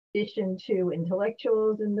addition to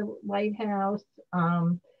intellectuals in the White House.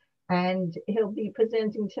 And he'll be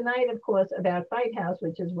presenting tonight, of course, about Fight House,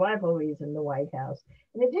 which is rivalries in the White House.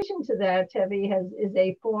 In addition to that, Tevi is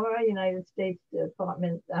a former United States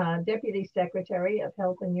Department Deputy Secretary of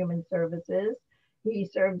Health and Human Services. He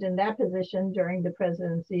served in that position during the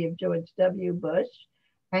presidency of George W. Bush.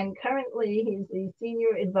 And currently, he's the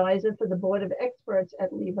senior advisor for the board of experts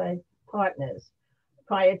at Leavitt Partners.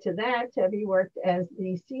 Prior to that, Tevi worked as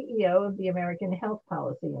the CEO of the American Health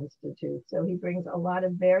Policy Institute. So he brings a lot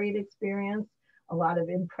of varied experience, a lot of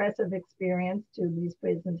impressive experience to these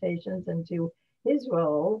presentations and to his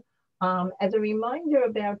role. As a reminder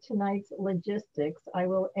about tonight's logistics, I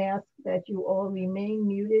will ask that you all remain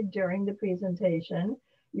muted during the presentation.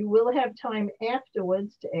 You will have time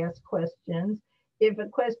afterwards to ask questions. If a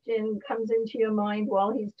question comes into your mind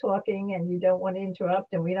while he's talking and you don't want to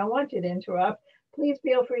interrupt, and we don't want you to interrupt, please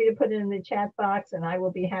feel free to put it in the chat box and I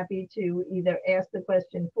will be happy to either ask the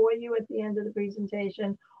question for you at the end of the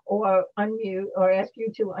presentation or unmute or ask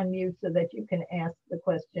you to unmute so that you can ask the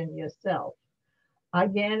question yourself.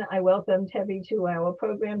 Again, I welcome Tevi to our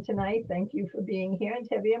program tonight. Thank you for being here. And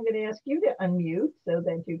Tevi, I'm going to ask you to unmute so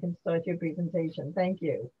that you can start your presentation. Thank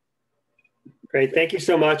you. Great, thank you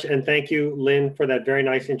so much. And thank you, Lynn, for that very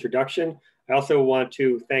nice introduction. I also want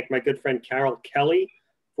to thank my good friend, Carol Kelly,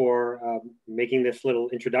 for making this little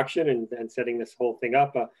introduction and setting this whole thing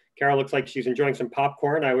up. Carol looks like she's enjoying some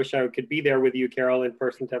popcorn. I wish I could be there with you, Carol, in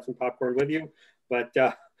person to have some popcorn with you. But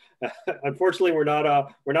unfortunately, we're not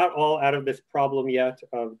all out of this problem yet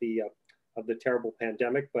of the terrible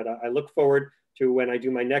pandemic. But I look forward to when I do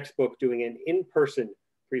my next book, doing an in-person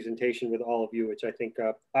presentation with all of you, which I think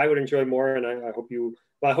I would enjoy more. And I hope you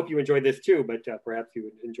enjoy this too, but perhaps you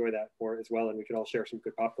would enjoy that more as well. And we could all share some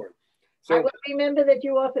good popcorn. So, I will remember that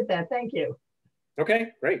you offered that. Thank you. Okay,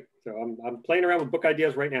 great. So I'm playing around with book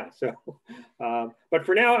ideas right now. So, but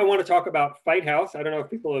for now, I want to talk about Fight House. I don't know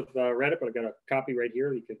if people have read it, but I've got a copy right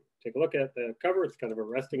here. You can take a look at the cover. It's kind of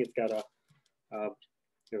arresting. It's got a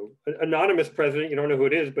anonymous president. You don't know who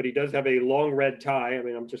it is, but he does have a long red tie. I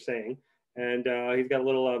mean, I'm just saying. And he's got a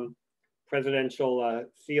little presidential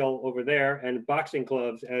seal over there and boxing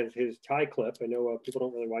gloves as his tie clip. I know people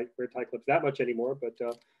don't really wear tie clips that much anymore, but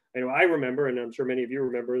I know I remember, and I'm sure many of you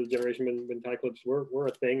remember the generation when tie clips were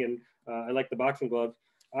a thing, and I like the boxing gloves.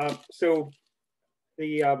 So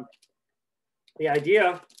the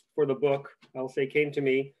idea for the book, I'll say, came to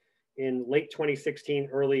me in late 2016,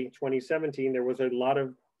 early 2017. There was a lot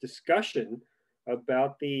of discussion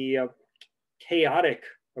about the chaotic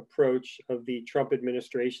approach of the Trump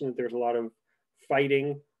administration. There's a lot of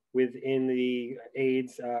fighting within the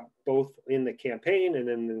aides, both in the campaign and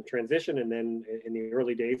then the transition, and then in the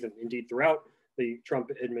early days, and indeed throughout the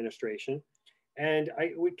Trump administration. And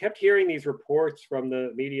we kept hearing these reports from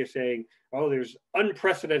the media saying, oh, there's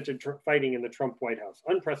unprecedented fighting in the Trump White House,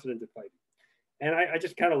 unprecedented fighting. And I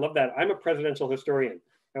just kind of love that. I'm a presidential historian.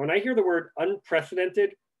 And when I hear the word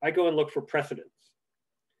unprecedented, I go and look for precedents.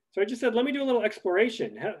 So I just said, let me do a little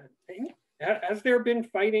exploration. Has there been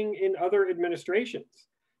fighting in other administrations?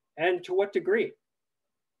 And to what degree?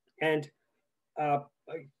 And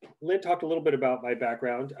Lynn talked a little bit about my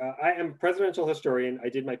background. I am a presidential historian. I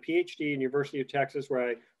did my PhD in University of Texas, where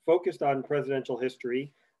I focused on presidential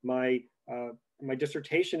history. My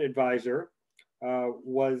dissertation advisor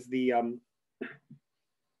was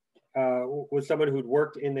someone who'd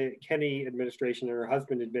worked in the Kennedy administration, and her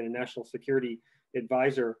husband had been a national security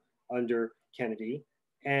advisor under Kennedy.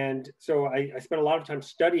 And so I spent a lot of time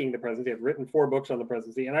studying the presidency. I've written 4 books on the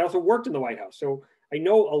presidency, and I also worked in the White House. So I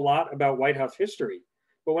know a lot about White House history.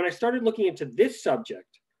 But when I started looking into this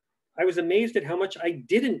subject, I was amazed at how much I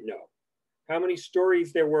didn't know, how many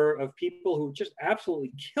stories there were of people who just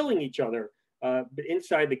absolutely killing each other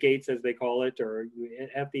inside the gates, as they call it, or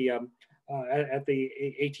at the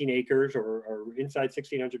 18 acres or inside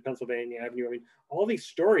 1600 Pennsylvania Avenue. I mean, all these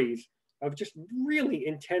stories of just really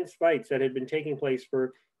intense fights that had been taking place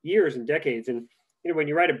for years and decades. And when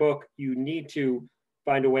you write a book, you need to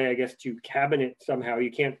find a way, I guess, to cabinet somehow.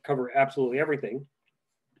 You can't cover absolutely everything.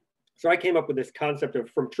 So I came up with this concept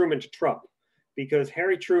of from Truman to Trump, because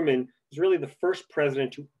Harry Truman was really the first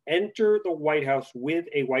president to enter the White House with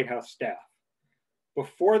a White House staff.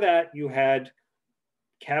 Before that, you had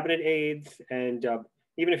cabinet aides, and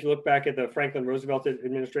even if you look back at the Franklin Roosevelt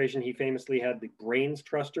administration, he famously had the brains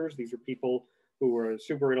trusters. These were people who were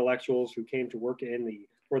super intellectuals who came to work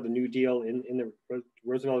for the New Deal in the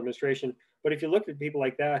Roosevelt administration. But if you look at people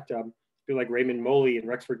like that, people like Raymond Moley and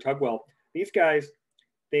Rexford Tugwell, these guys,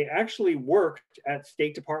 they actually worked at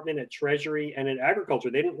State Department, at Treasury, and in agriculture.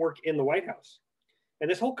 They didn't work in the White House. And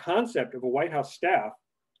this whole concept of a White House staff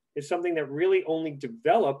is something that really only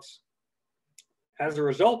develops as a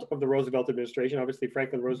result of the Roosevelt administration. Obviously,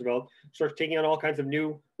 Franklin Roosevelt starts taking on all kinds of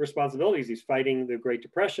new responsibilities. He's fighting the Great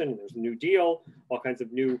Depression, there's a New Deal, all kinds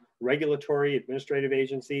of new regulatory, administrative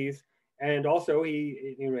agencies. And also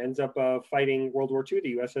he ends up fighting World War II.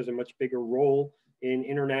 The US has a much bigger role in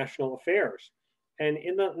international affairs. And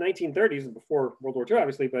in the 1930s, before World War II,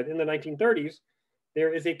 obviously, but in the 1930s,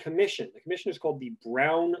 there is a commission. The commission is called the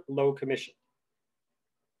Brownlow Commission.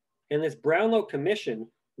 And this Brownlow Commission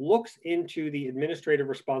looks into the administrative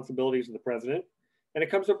responsibilities of the president, and it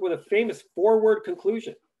comes up with a famous four-word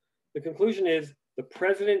conclusion. The conclusion is, the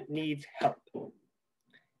president needs help.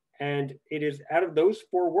 And it is out of those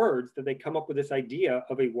four words that they come up with this idea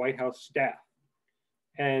of a White House staff.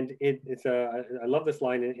 And I love this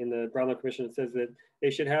line in the Brownlow Commission. It says that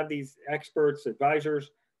they should have these experts, advisors,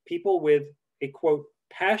 people with a, quote,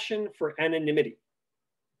 passion for anonymity.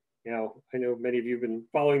 Now, I know many of you have been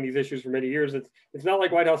following these issues for many years. It's not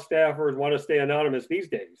like White House staffers want to stay anonymous these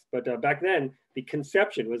days, but back then, the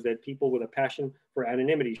conception was that people with a passion for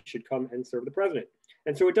anonymity should come and serve the president.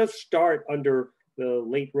 And so it does start under the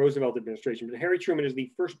late Roosevelt administration, but Harry Truman is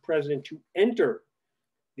the first president to enter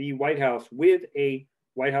the White House with a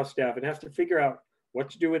White House staff and has to figure out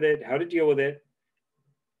what to do with it, how to deal with it,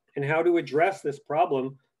 and how to address this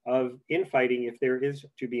problem of infighting if there is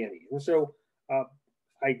to be any. And so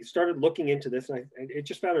I started looking into this, and it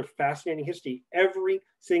just found a fascinating history. Every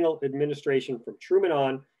single administration from Truman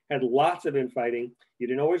on had lots of infighting. You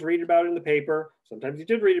didn't always read about it in the paper. Sometimes you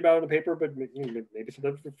did read about it in the paper, but maybe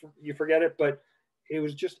sometimes you forget it. But it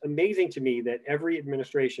was just amazing to me that every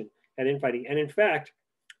administration had infighting. And in fact,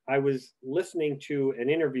 I was listening to an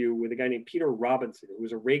interview with a guy named Peter Robinson, who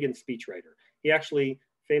was a Reagan speechwriter. He actually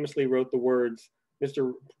famously wrote the words,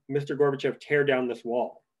 Mr. Gorbachev, tear down this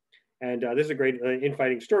wall. And this is a great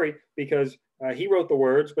infighting story because he wrote the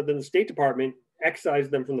words, but then the State Department excised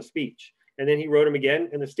them from the speech. And then he wrote them again,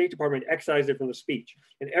 and the State Department excised it from the speech.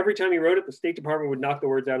 And every time he wrote it, the State Department would knock the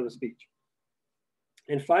words out of the speech.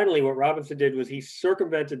 And finally, what Robinson did was he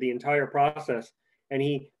circumvented the entire process, and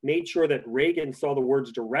he made sure that Reagan saw the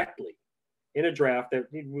words directly in a draft. That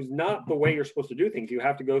it was not the way you're supposed to do things. You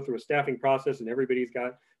have to go through a staffing process, and everybody's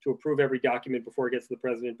got to approve every document before it gets to the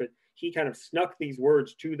president. But he kind of snuck these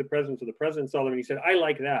words to the president, so the president saw them, and he said, I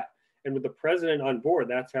like that. And with the president on board,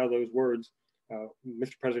 that's how those words,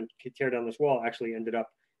 Mr. President, tear down this wall, actually ended up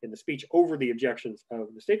in the speech over the objections of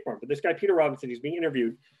the State Department. But this guy, Peter Robinson, he's being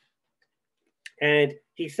interviewed, and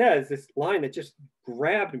he says this line that just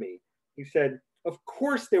grabbed me. He said, of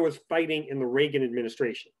course there was fighting in the Reagan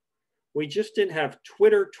administration. We just didn't have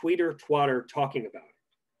Twitter, tweeter, twatter talking about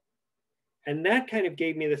it. And that kind of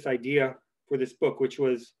gave me this idea for this book, which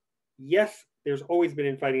was, yes, there's always been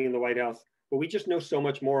infighting in the White House, but we just know so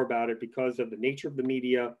much more about it because of the nature of the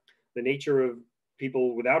media, the nature of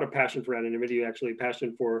people without a passion for anonymity, actually a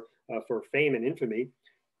passion for fame and infamy,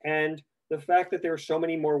 and the fact that there are so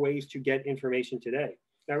many more ways to get information today.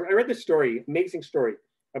 Now, I read this story, amazing story,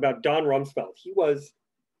 about Don Rumsfeld. He was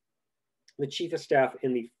the chief of staff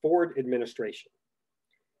in the Ford administration.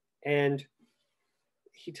 And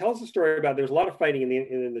he tells a story about, there's a lot of fighting in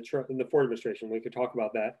the Ford administration. We could talk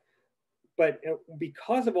about that. But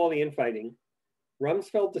because of all the infighting,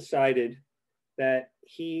 Rumsfeld decided that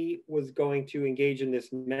he was going to engage in this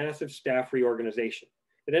massive staff reorganization.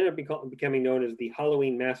 It ended up becoming known as the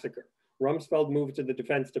Halloween Massacre. Rumsfeld moved to the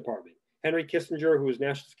Defense Department. Henry Kissinger, who was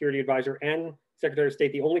National Security Advisor and Secretary of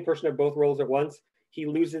State, the only person at both roles at once, he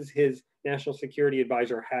loses his National Security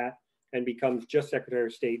Advisor hat and becomes just Secretary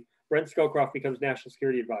of State. Brent Scowcroft becomes National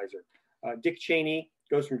Security Advisor. Dick Cheney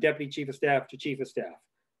goes from Deputy Chief of Staff to Chief of Staff.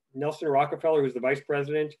 Nelson Rockefeller, who's the Vice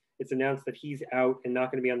President, it's announced that he's out and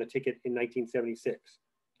not going to be on the ticket in 1976.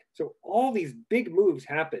 So all these big moves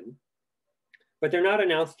happen, but they're not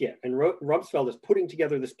announced yet. And Rumsfeld is putting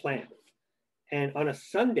together this plan. And on a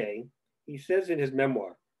Sunday, he says in his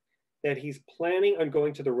memoir that he's planning on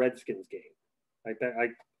going to the Redskins game. Like that,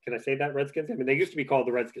 can I say that, Redskins? I mean, they used to be called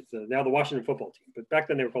the Redskins, now the Washington football team, but back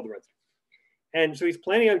then they were called the Redskins. And so he's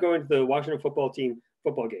planning on going to the Washington football team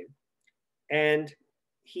football game. And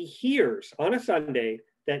he hears on a Sunday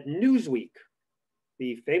that Newsweek,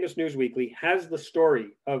 the famous Newsweekly, has the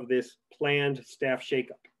story of this planned staff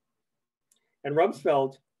shakeup. And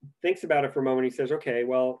Rumsfeld thinks about it for a moment. He says, okay,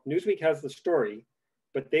 well, Newsweek has the story,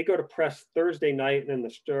 but they go to press Thursday night and then the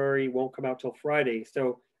story won't come out till Friday.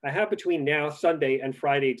 So I have between now, Sunday, and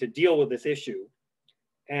Friday to deal with this issue.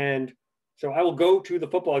 And so I will go to the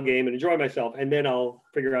football game and enjoy myself, and then I'll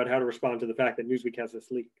figure out how to respond to the fact that Newsweek has this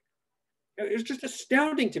leak. It's just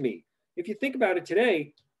astounding to me. If you think about it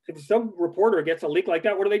today, if some reporter gets a leak like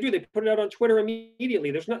that, what do? They put it out on Twitter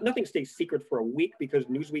immediately. There's nothing stays secret for a week because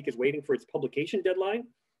Newsweek is waiting for its publication deadline.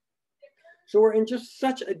 So we're in just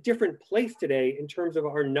such a different place today in terms of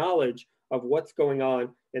our knowledge of what's going on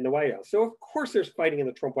in the White House. So of course there's fighting in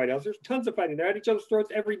the Trump White House. There's tons of fighting. They're at each other's throats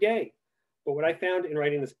every day. But what I found in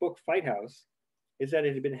writing this book, Fight House, is that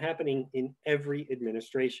it had been happening in every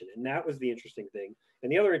administration. And that was the interesting thing.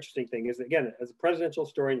 And the other interesting thing is, again, as a presidential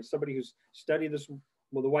historian, as somebody who's studied this,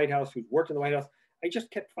 well, the White House, who's worked in the White House, I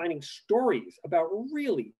just kept finding stories about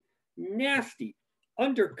really nasty,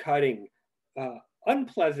 undercutting,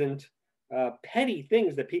 unpleasant, petty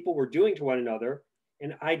things that people were doing to one another,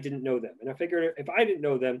 and I didn't know them. And I figured if I didn't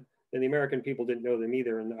know them, then the American people didn't know them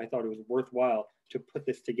either. And I thought it was worthwhile to put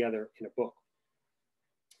this together in a book.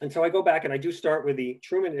 And so I go back and I do start with the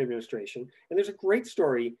Truman administration. And there's a great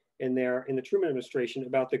story in there in the Truman administration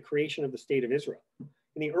about the creation of the state of Israel.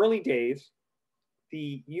 In the early days,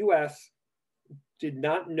 the US did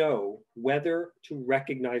not know whether to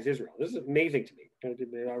recognize Israel. This is amazing to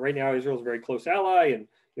me. Right now, Israel is a very close ally, and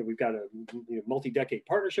we've got a multi-decade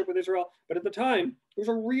partnership with Israel. But at the time, it was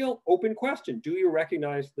a real open question. Do you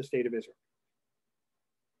recognize the state of Israel?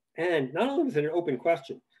 And not only was it an open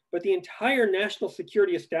question, but the entire national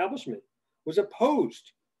security establishment was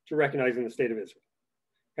opposed to recognizing the state of Israel.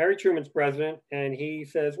 Harry Truman's president, and he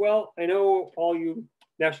says, well, I know all you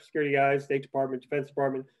national security guys, State Department, Defense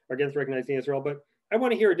Department are against recognizing Israel, but I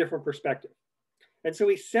want to hear a different perspective. And so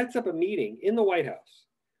he sets up a meeting in the White House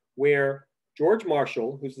where George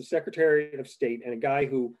Marshall, who's the Secretary of State and a guy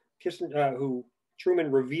who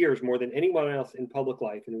Truman reveres more than anyone else in public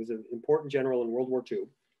life, and he was an important general in World War II,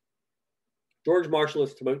 George Marshall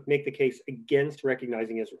is to make the case against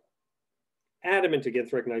recognizing Israel. Adamant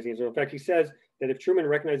against recognizing Israel. In fact, he says that if Truman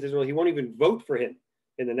recognized Israel, he won't even vote for him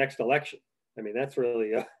in the next election. I mean, that's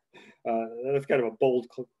really, that's kind of a bold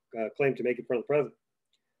claim to make in front of the president.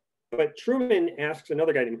 But Truman asks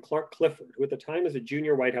another guy named Clark Clifford, who at the time was a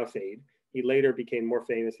junior White House aide. He later became more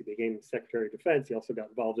famous. He became Secretary of Defense. He also got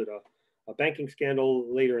involved in a banking scandal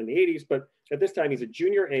later in the 80s. But at this time, he's a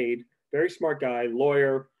junior aide, very smart guy,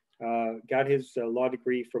 lawyer, got his law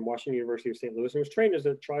degree from Washington University of St. Louis and was trained as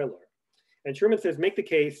a trial lawyer. And Truman says, make the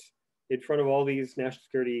case in front of all these national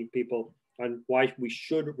security people on why we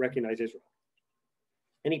should recognize Israel.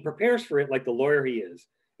 And he prepares for it like the lawyer he is.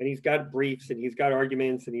 And he's got briefs and he's got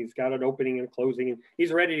arguments and he's got an opening and closing and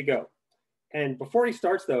he's ready to go. And before he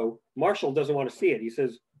starts though, Marshall doesn't want to see it. He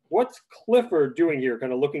says, what's Clifford doing here?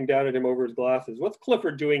 Kind of looking down at him over his glasses. What's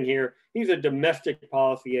Clifford doing here? He's a domestic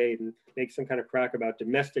policy aide and makes some kind of crack about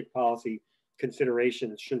domestic policy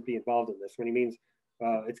considerations shouldn't be involved in this when he means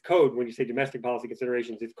it's code. When you say domestic policy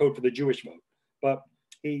considerations, it's code for the Jewish vote. But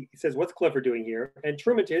he says, what's Clifford doing here? And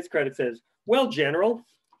Truman, to his credit, says, well, General,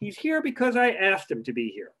 he's here because I asked him to be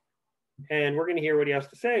here. And we're going to hear what he has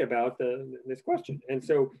to say about this question. And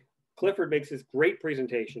so Clifford makes this great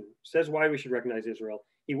presentation, says why we should recognize Israel.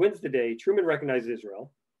 He wins the day. Truman recognizes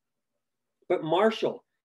Israel. But Marshall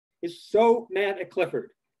is so mad at Clifford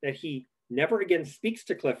that he never again speaks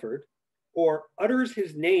to Clifford or utters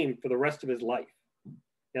his name for the rest of his life.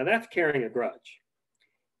 Now that's carrying a grudge.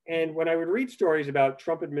 And when I would read stories about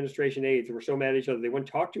Trump administration aides who were so mad at each other, they wouldn't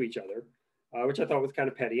talk to each other, which I thought was kind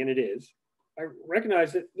of petty, and it is. I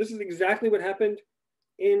recognize that this is exactly what happened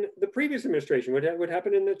in the previous administration, what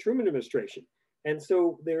happened in the Truman administration. And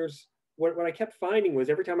so there's, what I kept finding was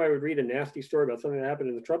every time I would read a nasty story about something that happened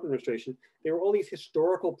in the Trump administration, there were all these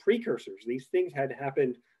historical precursors. These things had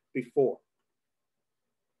happened before.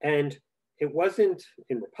 And it wasn't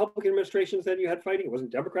in Republican administrations that you had fighting. It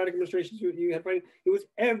wasn't Democratic administrations you had fighting. It was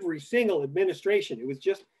every single administration. It was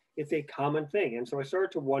just, it's a common thing. And so I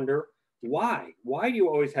started to wonder, why? Why do you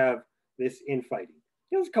always have this infighting?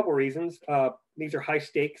 There's a couple of reasons. These are high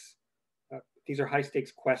stakes. These are high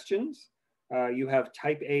stakes questions. You have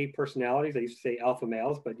type A personalities. I used to say alpha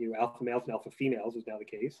males, but alpha males and alpha females is now the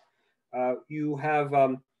case. You have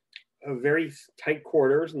a very tight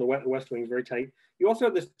quarters, and the West Wing is very tight. You also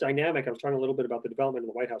have this dynamic. I was talking a little bit about the development of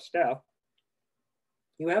the White House staff.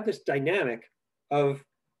 You have this dynamic of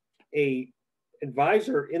a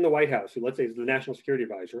advisor in the White House, who let's say is the national security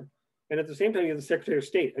advisor, and at the same time you have the Secretary of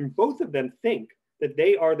State, and both of them think that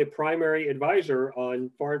they are the primary advisor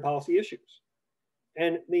on foreign policy issues.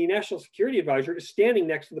 And the national security advisor is standing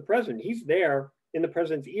next to the president. He's there in the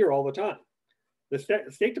president's ear all the time. The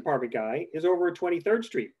State Department guy is over at 23rd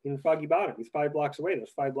Street in Foggy Bottom. He's 5 blocks away.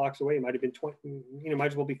 Those 5 blocks away might have been 20,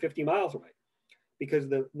 might as well be 50 miles away, because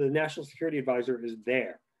the national security advisor is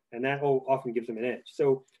there, and that often gives them an edge.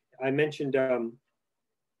 So I mentioned in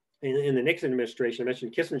the Nixon administration, I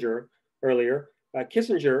mentioned Kissinger earlier.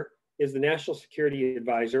 Kissinger is the national security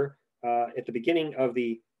advisor at the beginning of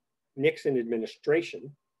the Nixon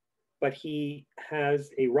administration, but he has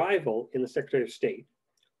a rival in the Secretary of State,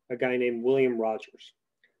 a guy named William Rogers.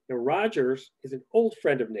 Now, Rogers is an old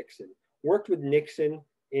friend of Nixon, worked with Nixon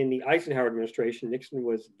in the Eisenhower administration. Nixon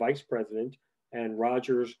was vice president and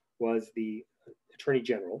Rogers was the attorney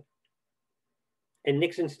general. And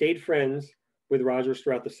Nixon stayed friends with Rogers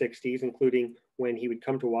throughout the 60s, including when he would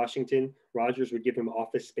come to Washington, Rogers would give him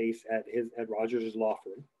office space at Rogers' law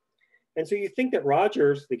firm. And so you think that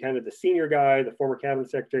Rogers, the kind of the senior guy, the former cabinet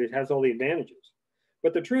secretary, has all the advantages.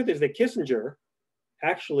 But the truth is that Kissinger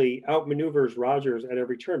actually outmaneuvers Rogers at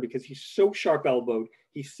every turn because he's so sharp-elbowed,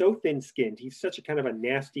 he's so thin-skinned, he's such a kind of a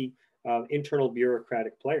nasty internal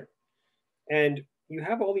bureaucratic player. And you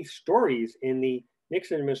have all these stories in the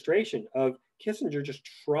Nixon administration of Kissinger just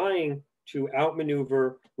trying to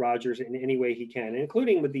outmaneuver Rogers in any way he can,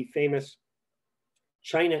 including with the famous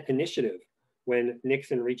China initiative when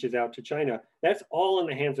Nixon reaches out to China. That's all in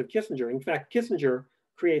the hands of Kissinger. In fact, Kissinger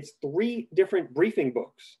creates 3 different briefing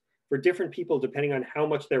books for different people depending on how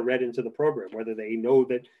much they're read into the program, whether they know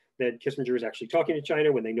that Kissinger is actually talking to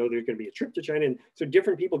China, when they know there's going to be a trip to China. And so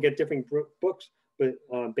different people get different books but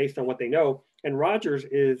based on what they know. And Rogers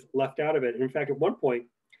is left out of it. And in fact, at one point,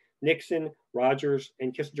 Nixon, Rogers,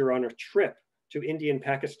 and Kissinger are on a trip to India and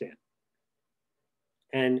Pakistan.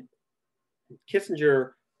 And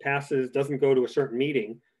Kissinger doesn't go to a certain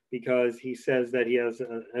meeting because he says that he has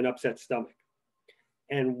an upset stomach.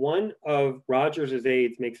 And one of Rogers'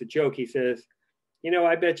 aides makes a joke. He says, you know,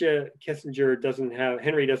 I bet you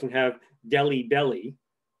Henry doesn't have Delhi belly,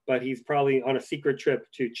 but he's probably on a secret trip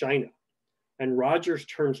to China. And Rogers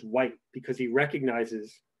turns white because he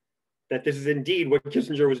recognizes that this is indeed what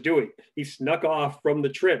Kissinger was doing. He snuck off from the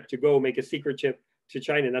trip to go make a secret trip to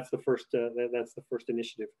China. And that's the first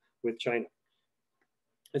initiative with China.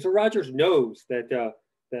 And so Rogers knows that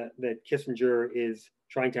Kissinger is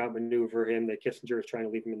trying to outmaneuver him, that Kissinger is trying to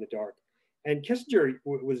leave him in the dark. And Kissinger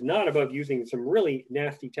was not above using some really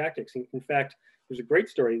nasty tactics. In fact, there's a great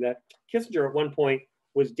story that Kissinger at one point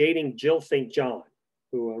was dating Jill St. John,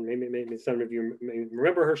 who maybe some of you may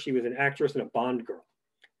remember her. She was an actress and a Bond girl,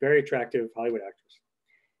 very attractive Hollywood actress.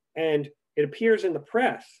 And it appears in the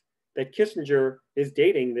press that Kissinger is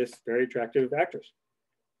dating this very attractive actress.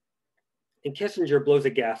 And Kissinger blows a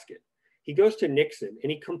gasket. He goes to Nixon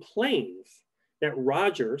and he complains that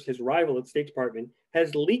Rogers, his rival at the State Department,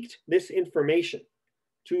 has leaked this information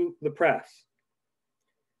to the press.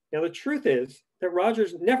 Now, the truth is that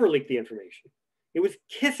Rogers never leaked the information. It was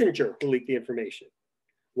Kissinger who leaked the information.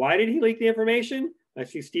 Why did he leak the information? I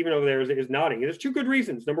see Stephen over there is nodding. There's 2 good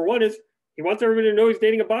reasons. Number one is he wants everybody to know he's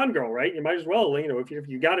dating a Bond girl, right? You might as well, you know, if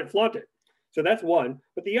you got it, flaunt it. So that's one.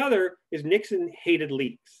 But the other is Nixon hated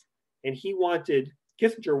leaks. And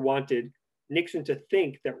Kissinger wanted Nixon to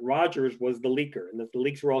think that Rogers was the leaker and that the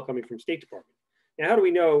leaks were all coming from State Department. Now, how do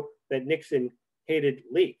we know that Nixon hated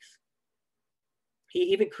leaks? He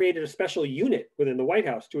even created a special unit within the White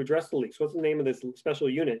House to address the leaks. What's the name of this special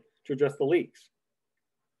unit to address the leaks?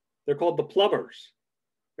 They're called the plumbers.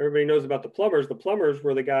 Everybody knows about the plumbers. The plumbers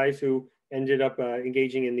were the guys who ended up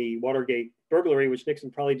engaging in the Watergate burglary, which Nixon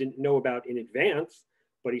probably didn't know about in advance,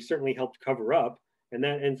 but he certainly helped cover up. And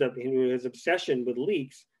that ends up, his obsession with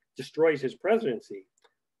leaks destroys his presidency.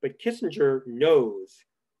 But Kissinger knows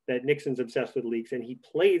that Nixon's obsessed with leaks, and he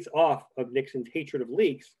plays off of Nixon's hatred of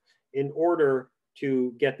leaks in order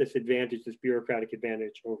to get this advantage, this bureaucratic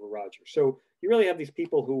advantage over Rogers. So you really have these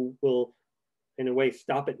people who will, in a way,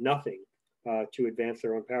 stop at nothing to advance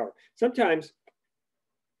their own power. Sometimes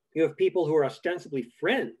you have people who are ostensibly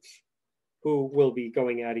friends who will be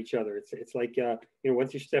going at each other. It's like, you know,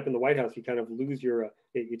 once you step in the White House, you kind of lose your,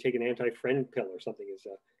 you take an anti-friend pill or something,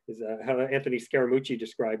 is how Anthony Scaramucci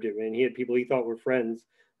described it. And he had people he thought were friends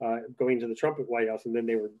going to the Trump White House, and then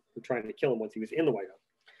they were trying to kill him once he was in the White House.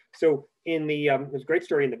 So in the, there's a great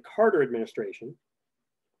story in the Carter administration.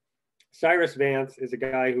 Cyrus Vance is a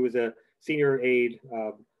guy who was a senior aide,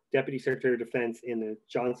 Deputy Secretary of Defense in the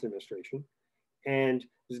Johnson administration. And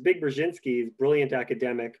there's Big Brzezinski, brilliant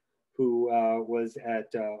academic who was at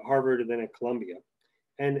Harvard and then at Columbia.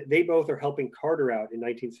 And they both are helping Carter out in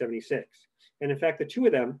 1976. And in fact, the 2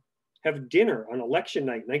 of them have dinner on election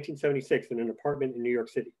night, 1976, in an apartment in New York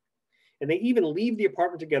City. And they even leave the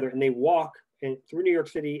apartment together and they walk through New York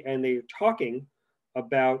City, and they're talking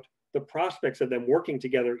about the prospects of them working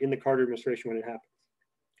together in the Carter administration when it happens.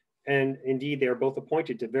 And indeed, they are both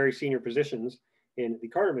appointed to very senior positions in the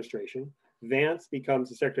Carter administration. Vance becomes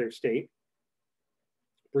the Secretary of State.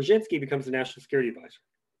 Brzezinski becomes the National Security Advisor.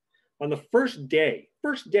 On the first day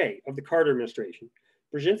of the Carter administration,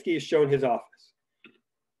 Brzezinski is shown his office.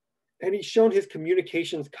 and he's shown his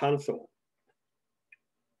communications console.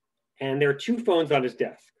 And there are two phones on his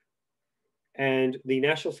desk. And the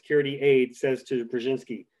national security aide says to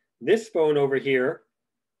Brzezinski, this phone over here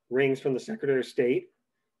rings from the Secretary of State,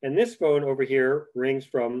 and this phone over here rings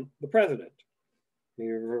from the president,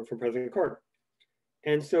 from President Carter.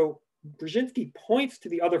 And so Brzezinski points to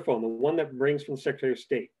the other phone, the one that rings from the Secretary of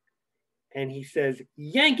State. And he says,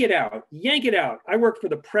 yank it out, yank it out. I work for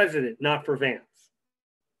the president, not for Vance.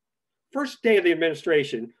 First day of the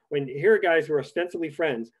administration, when here are guys who are ostensibly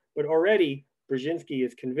friends, but already Brzezinski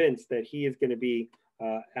is convinced that he is going to be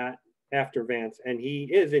after Vance, and he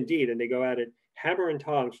is indeed, and they go at it hammer and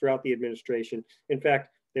tongs throughout the administration. In fact,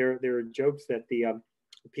 there are jokes that the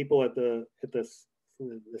people at the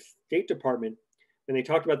State Department, when they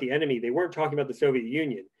talked about the enemy, they weren't talking about the Soviet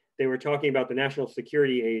Union. They were talking about the national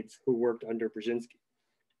security aides who worked under Brzezinski.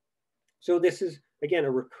 So this is, again,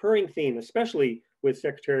 a recurring theme, especially with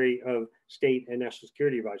Secretary of State and National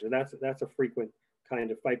Security Advisor. That's a frequent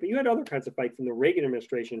kind of fight. But you had other kinds of fights in the Reagan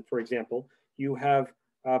administration, for example. You have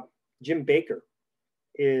Jim Baker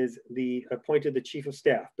is appointed the chief of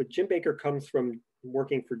staff, but Jim Baker comes from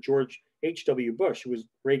working for George H.W. Bush, who was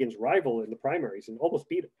Reagan's rival in the primaries and almost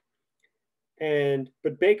beat him.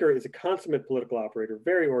 But Baker is a consummate political operator,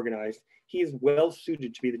 very organized. He is well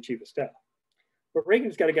suited to be the chief of staff. But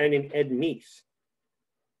Reagan's got a guy named Ed Meese.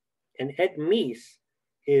 And Ed Meese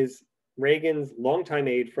is Reagan's longtime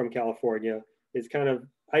aide from California, is kind of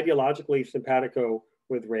ideologically simpatico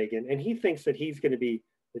with Reagan, and he thinks that he's going to be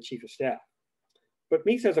the chief of staff. But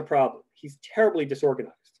Meese has a problem. He's terribly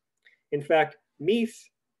disorganized. In fact, Meese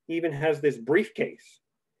even has this briefcase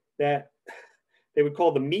that they would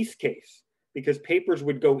call the Meese case, because papers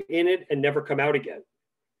would go in it and never come out again.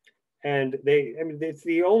 And it's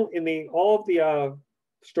the only, in all of the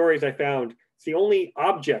stories I found, it's the only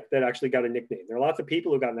object that actually got a nickname. There are lots of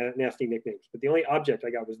people who got nasty nicknames, but the only object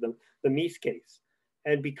I got was the Meese case.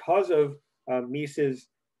 And because of Meese's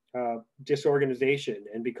disorganization,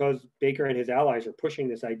 and because Baker and his allies are pushing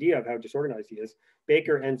this idea of how disorganized he is,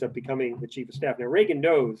 Baker ends up becoming the chief of staff. Now, Reagan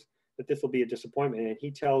knows that this will be a disappointment, and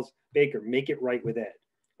he tells Baker, make it right with Ed.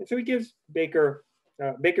 And so he gives Baker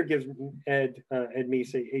gives Ed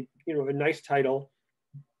Meese a nice title,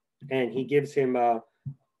 and he gives him a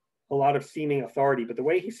lot of seeming authority. But the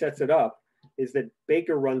way he sets it up is that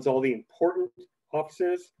Baker runs all the important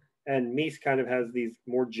offices, and Meese kind of has these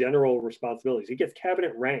more general responsibilities. He gets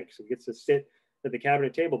cabinet ranks, so he gets to sit at the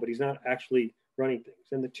cabinet table, but he's not actually running things.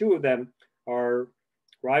 And the two of them are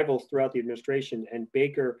rivals throughout the administration, and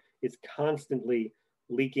Baker is constantly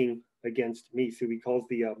leaking against Meese, who he calls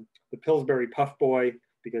the Pillsbury Puff Boy,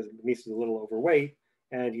 because Meese is a little overweight,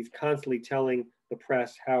 and he's constantly telling the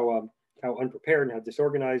press how unprepared and how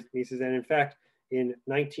disorganized Meese is. And in fact, in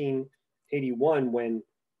 1981, when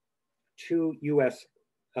two U.S.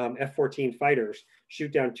 F-14 fighters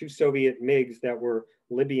shoot down two Soviet MiGs that were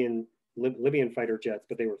Libyan fighter jets,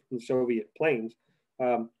 but they were Soviet planes,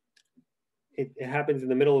 it happens in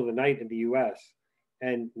the middle of the night in the U.S.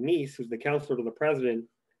 And Meese, who's the counselor to the president,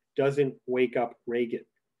 doesn't wake up Reagan.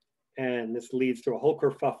 And this leads to a whole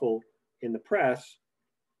kerfuffle in the press.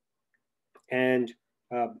 And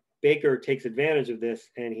Baker takes advantage of this,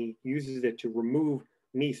 and he uses it to remove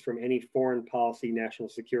Meese from any foreign policy, national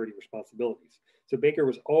security responsibilities. So Baker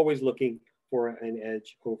was always looking for an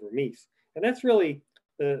edge over Meese. And that's really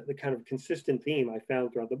the kind of consistent theme I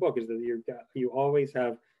found throughout the book, is that you always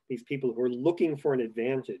have these people who are looking for an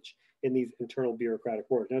advantage in these internal bureaucratic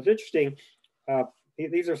wars. Now, it's interesting.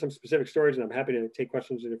 These are some specific stories, and I'm happy to take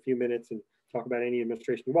questions in a few minutes and talk about any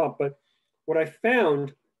administration you want. But what I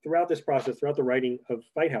found throughout this process, throughout the writing of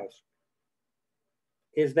Fight House,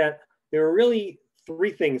 is that there are really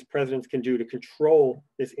three things presidents can do to control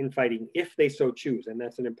this infighting if they so choose. And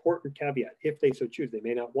that's an important caveat. If they so choose, they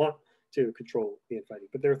may not want to control the infighting.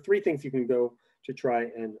 But there are three things you can go to try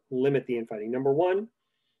and limit the infighting. Number one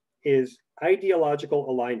is ideological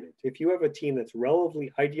alignment. If you have a team that's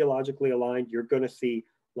relatively ideologically aligned, you're going to see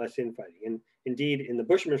less infighting. And indeed, in the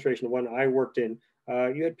Bush administration, the one I worked in,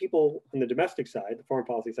 you had people on the domestic side. The foreign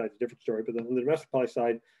policy side is a different story, but on the domestic policy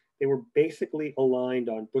side, they were basically aligned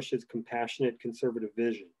on Bush's compassionate conservative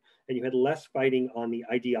vision. And you had less fighting on the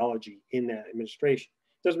ideology in that administration.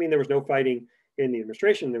 Doesn't mean there was no fighting in the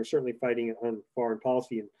administration. There was certainly fighting on foreign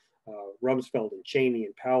policy, and Rumsfeld and Cheney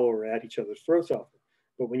and Powell were at each other's throats often.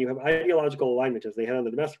 But when you have ideological alignment, as they had on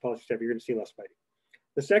the domestic policy stuff, you're going to see less fighting.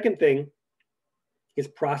 The second thing is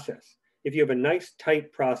process. If you have a nice,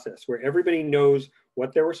 tight process where everybody knows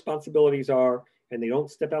what their responsibilities are and they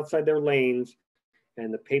don't step outside their lanes,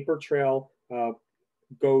 and the paper trail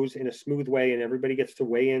goes in a smooth way, and everybody gets to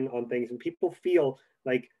weigh in on things, and people feel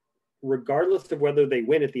like regardless of whether they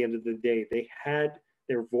win at the end of the day, they had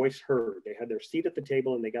their voice heard, they had their seat at the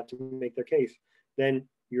table, and they got to make their case, then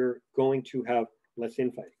you're going to have less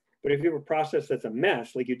infighting. But if you have a process that's a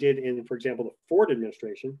mess, like you did in, for example, the Ford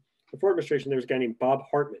administration, there was a guy named Bob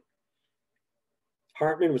Hartman.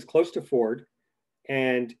 Hartman was close to Ford,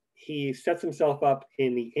 and he sets himself up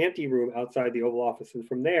in the ante room outside the Oval Office. And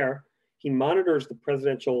from there, he monitors the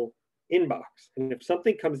presidential inbox. And if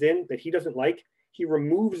something comes in that he doesn't like, he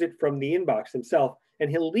removes it from the inbox himself,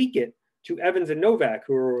 and he'll leak it to Evans and Novak,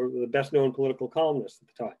 who are the best known political columnists at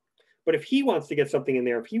the time. But if he wants to get something in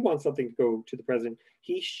there, if he wants something to go to the president,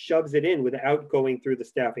 he shoves it in without going through the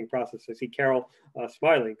staffing process. I see Carol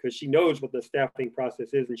smiling because she knows what the staffing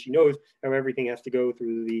process is, and she knows how everything has to go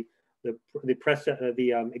through the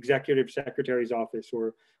executive secretary's office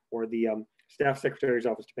or the staff secretary's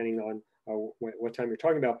office, depending on what time you're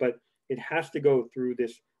talking about. But it has to go through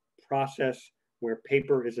this process where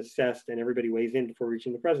paper is assessed and everybody weighs in before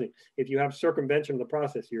reaching the president. If you have circumvention of the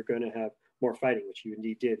process, you're going to have more fighting, which you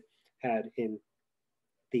indeed had in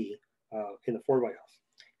the Ford White House.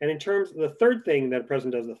 And in terms of the third thing that a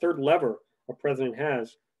president does, the third lever a president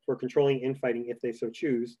has for controlling infighting, if they so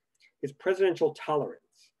choose, is presidential tolerance.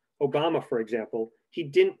 Obama, for example, he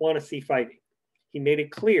didn't want to see fighting. He made it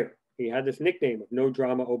clear. He had this nickname of No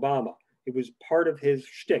Drama Obama. It was part of his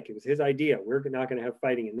shtick. It was his idea. We're not going to have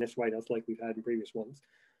fighting in this White House like we've had in previous ones.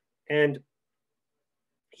 And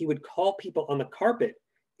he would call people on the carpet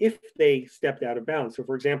if they stepped out of bounds. So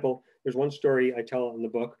for example, there's one story I tell in the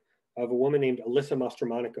book of a woman named Alyssa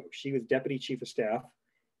Mastromonaco. She was deputy chief of staff.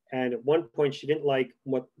 And at one point she didn't like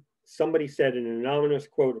what somebody said in an anonymous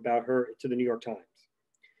quote about her to the New York Times.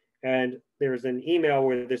 And there's an email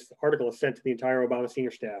where this article is sent to the entire Obama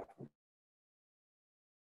senior staff.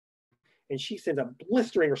 And she sends a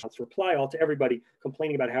blistering response, reply all to everybody,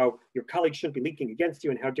 complaining about how your colleagues shouldn't be leaking against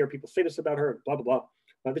you and how dare people say this about her, and blah, blah,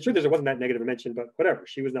 blah. The truth is it wasn't that negative a mention, but whatever,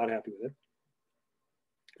 she was not happy with it.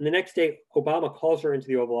 And the next day, Obama calls her into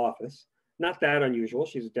the Oval Office. Not that unusual.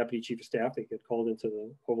 She's a deputy chief of staff. They get called into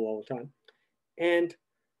the Oval all the time. And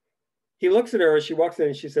he looks at her as she walks in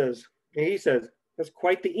and he says, that's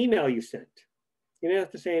quite the email you sent. You didn't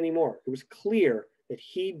have to say any more. It was clear that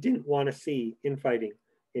he didn't want to see infighting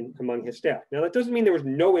among his staff. Now, that doesn't mean there was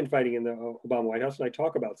no infighting in the Obama White House, and I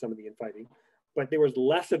talk about some of the infighting, but there was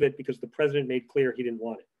less of it because the president made clear he didn't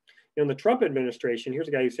want it. In the Trump administration, here's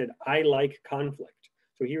a guy who said, I like conflict.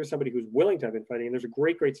 So he was somebody who's willing to have infighting. And there's a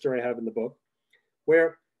great, great story I have in the book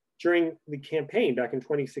where during the campaign back in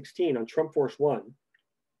 2016 on Trump Force One,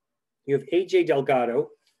 you have AJ Delgado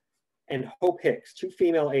and Hope Hicks, two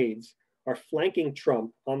female aides, are flanking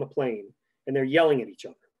Trump on the plane, and they're yelling at each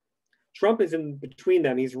other. Trump is in between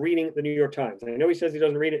them. He's reading the New York Times. I know he says he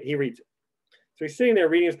doesn't read it. He reads it. So he's sitting there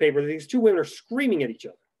reading his paper. These two women are screaming at each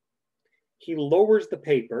other. He lowers the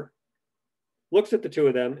paper, looks at the two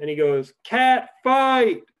of them, and he goes, "Cat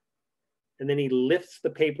fight!" And then he lifts the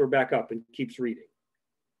paper back up and keeps reading.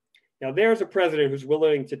 Now there's a president who's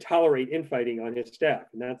willing to tolerate infighting on his staff,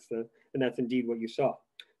 and that's indeed what you saw.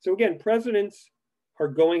 So again, presidents are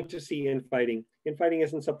going to see infighting. Infighting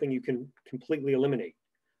isn't something you can completely eliminate,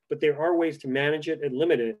 but there are ways to manage it and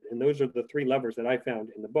limit it, and those are the three levers that I found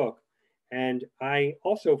in the book. And I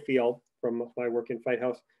also feel from my work in Fight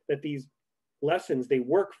House that these lessons, they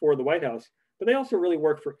work for the White House, but they also really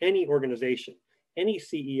work for any organization. Any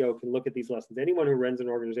CEO can look at these lessons. Anyone who runs an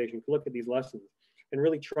organization can look at these lessons and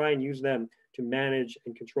really try and use them to manage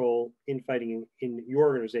and control infighting in your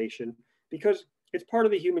organization, because it's part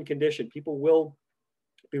of the human condition. People will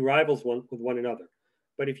be rivals with one another.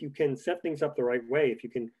 But if you can set things up the right way, if you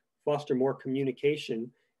can foster more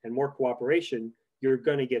communication and more cooperation, you're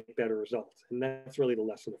going to get better results. And that's really the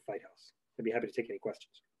lesson of Fight House. I'd be happy to take any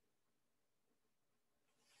questions.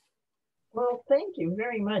 Well, thank you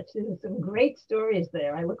very much. There's some great stories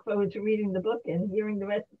there. I look forward to reading the book and hearing the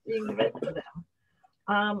rest, seeing the rest of them.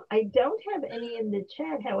 I don't have any in the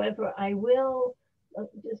chat. However, I will,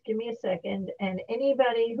 just give me a second. And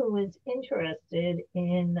anybody who is interested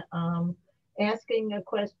in asking a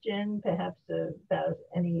question, perhaps about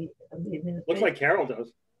any of the administration. Looks like Carol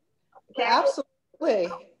does. Carol? Absolutely.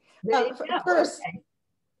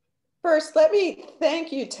 First, let me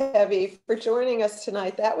thank you, Tevi, for joining us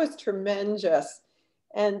tonight. That was tremendous.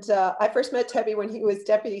 And I first met Tevi when he was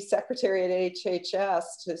Deputy Secretary at HHS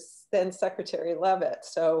to then Secretary Leavitt.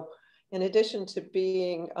 So in addition to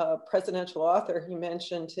being a presidential author, he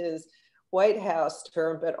mentioned his White House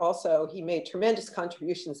term, but also he made tremendous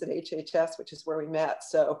contributions at HHS, which is where we met.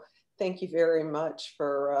 So thank you very much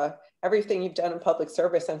for everything you've done in public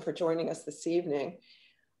service and for joining us this evening.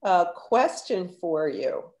 Question for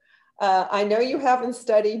you. I know you haven't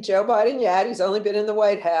studied Joe Biden yet. He's only been in the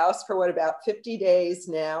White House for about 50 days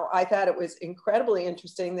now. I thought it was incredibly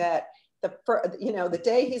interesting that the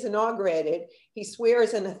day he's inaugurated, he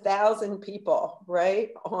swears in 1,000 people, right,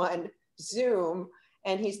 on Zoom.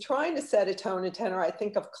 And he's trying to set a tone and tenor, I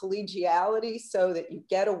think, of collegiality so that you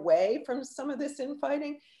get away from some of this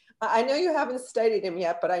infighting. I know you haven't studied him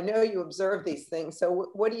yet, but I know you observe these things.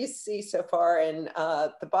 So what do you see so far in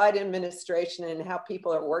the Biden administration and how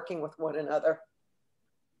people are working with one another?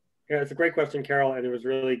 Yeah, it's a great question, Carol, and it was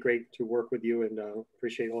really great to work with you, and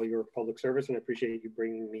appreciate all your public service, and I appreciate you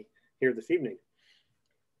bringing me here this evening.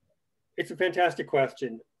 It's a fantastic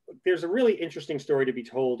question. There's a really interesting story to be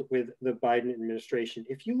told with the Biden administration.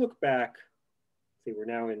 If you look back, see, we're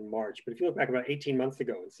now in March, but if you look back about 18 months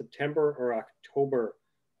ago, in September or October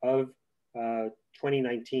of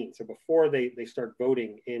 2019, so before they start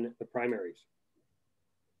voting in the primaries.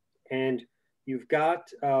 And you've got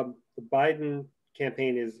the Biden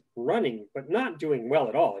campaign is running, but not doing well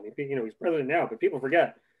at all. I mean, he's president now, but people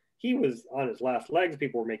forget he was on his last legs.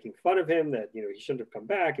 People were making fun of him that, he shouldn't have come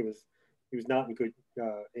back. He was not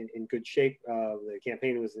in good shape. The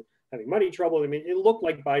campaign was having money trouble. I mean, it looked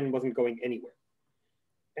like Biden wasn't going anywhere.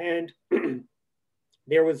 And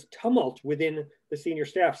there was tumult within the senior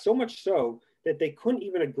staff, so much so that they couldn't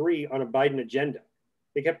even agree on a Biden agenda.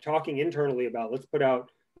 They kept talking internally about, let's put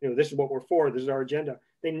out, this is what we're for, this is our agenda.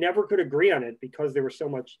 They never could agree on it because there was so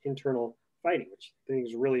much internal fighting, which I think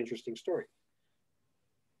is a really interesting story.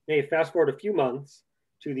 Now, fast forward a few months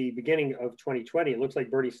to the beginning of 2020, it looks like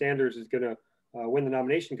Bernie Sanders is going to win the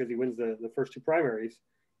nomination because he wins the first two primaries.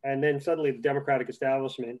 And then suddenly the Democratic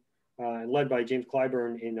establishment, led by James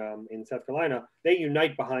Clyburn in South Carolina, they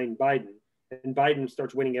unite behind Biden, and Biden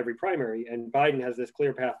starts winning every primary, and Biden has this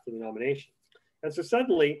clear path to the nomination. And so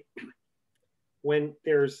suddenly, when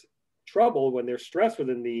there's trouble, when there's stress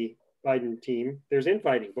within the Biden team, there's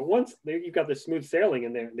infighting. But once you've got this smooth sailing,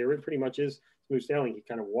 and there pretty much is smooth sailing, he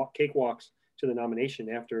kind of cakewalks to the nomination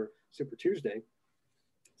after Super Tuesday,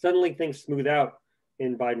 suddenly things smooth out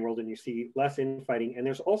in Biden world, and you see less infighting. And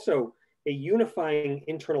there's also a unifying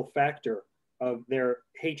internal factor of their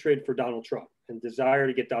hatred for Donald Trump and desire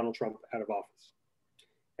to get Donald Trump out of office.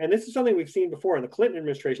 And this is something we've seen before in the Clinton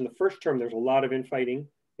administration. The first term, there's a lot of infighting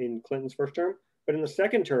in Clinton's first term, but in the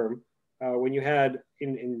second term, when you had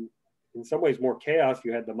in some ways more chaos,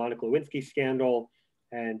 you had the Monica Lewinsky scandal,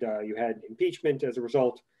 and you had impeachment as a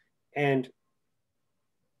result, and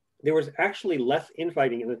there was actually less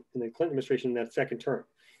infighting in the Clinton administration in that second term.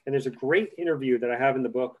 And there's a great interview that I have in the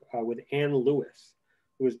book with Ann Lewis,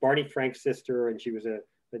 who was Barney Frank's sister, and she was a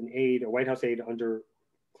White House aide under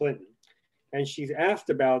Clinton. And she's asked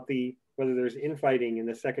about whether there's infighting in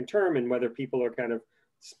the second term and whether people are kind of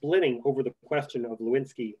splitting over the question of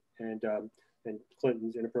Lewinsky and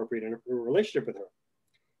Clinton's inappropriate relationship with her.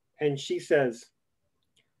 And she says,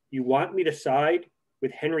 "You want me to side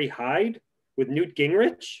with Henry Hyde, with Newt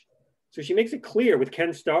Gingrich?" So she makes it clear with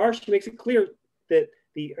Ken Starr, she makes it clear that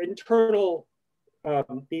the internal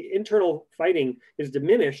fighting is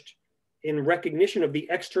diminished in recognition of the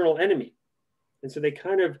external enemy. And so they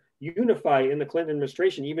kind of unify in the Clinton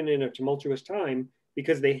administration, even in a tumultuous time,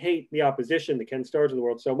 because they hate the opposition, the Ken Starrs of the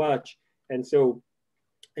world, so much. And so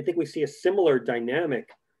I think we see a similar dynamic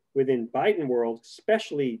within Biden world,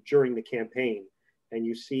 especially during the campaign. And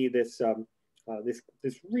you see this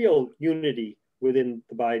real unity within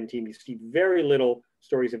the Biden team. You see very little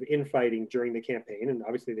stories of infighting during the campaign. And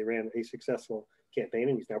obviously they ran a successful campaign,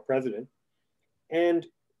 and he's now president. And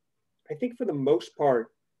I think for the most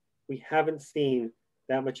part, we haven't seen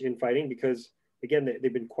that much infighting because, again,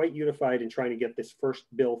 they've been quite unified in trying to get this first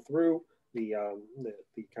bill through, the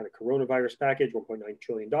kind of coronavirus package, $1.9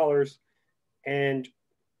 trillion. And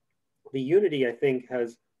the unity, I think,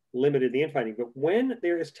 has limited the infighting. But when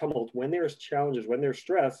there is tumult, when there is challenges, when there's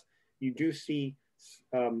stress, you do see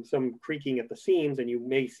some creaking at the seams, and you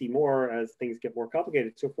may see more as things get more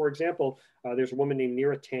complicated. So, for example, there's a woman named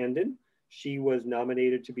Neera Tanden. She was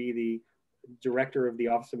nominated to be the director of the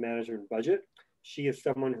Office of Management and Budget. She is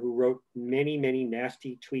someone who wrote many, many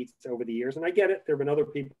nasty tweets over the years. And I get it. There have been other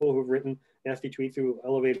people who've written nasty tweets who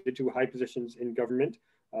elevated to high positions in government,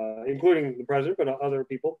 including the president, but other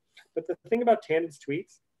people. But the thing about Tanden's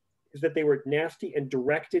tweets is that they were nasty and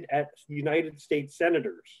directed at United States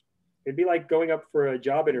senators. It'd be like going up for a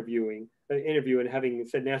job interview and having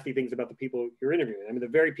said nasty things about the people you're interviewing. I mean, the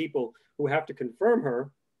very people who have to confirm her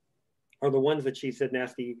are the ones that she said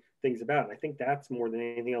nasty things about. And I think that's more than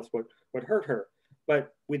anything else what hurt her.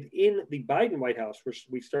 But within the Biden White House,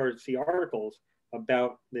 we started to see articles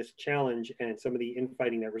about this challenge and some of the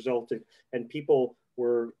infighting that resulted. And people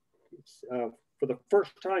were for the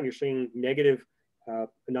first time, you're seeing negative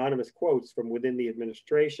anonymous quotes from within the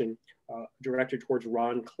administration directed towards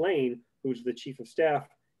Ron Klain, who's the chief of staff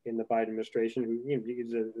in the Biden administration, who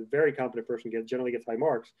is a very competent person, generally gets high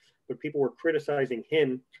marks, but people were criticizing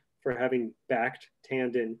him for having backed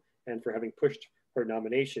Tandon and for having pushed her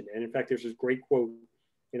nomination. And in fact, there's this great quote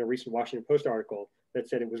in a recent Washington Post article that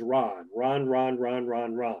said it was Ron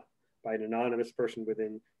by an anonymous person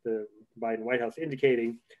within the Biden White House,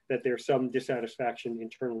 indicating that there's some dissatisfaction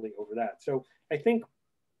internally over that. So I think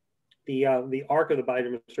the arc of the Biden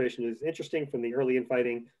administration is interesting, from the early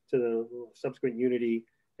infighting to the subsequent unity.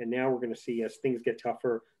 And now we're going to see, as things get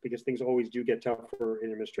tougher, because things always do get tougher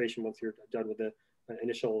in administration once you're done with the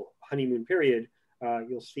initial honeymoon period,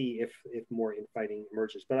 you'll see if more infighting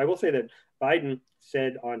emerges. But I will say that Biden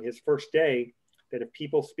said on his first day that if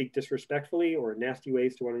people speak disrespectfully or nasty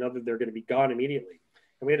ways to one another, they're going to be gone immediately.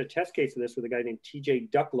 And we had a test case of this with a guy named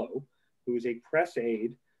TJ Ducklow, who is a press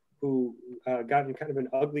aide who got in kind of an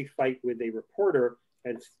ugly fight with a reporter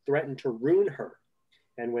and threatened to ruin her.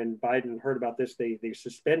 And when Biden heard about this, they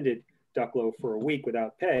suspended Ducklow for a week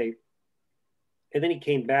without pay. And then he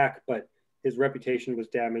came back, but his reputation was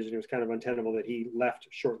damaged, and it was kind of untenable that he left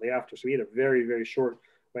shortly after. So he had a very, very short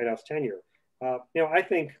White House tenure. I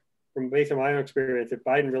think, based on my own experience, if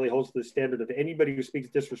Biden really holds to the standard of anybody who speaks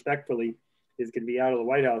disrespectfully is going to be out of the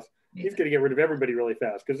White House, he's going to get rid of everybody really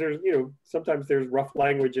fast. Because there's, sometimes there's rough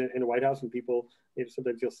language in the White House, and people,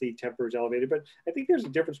 sometimes you'll see tempers elevated. But I think there's a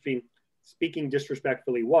difference between speaking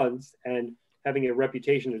disrespectfully once and having a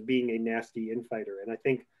reputation as being a nasty infighter. And I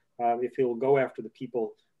think if he'll go after the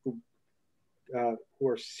people who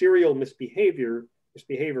are serial misbehaviors,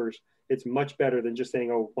 it's much better than just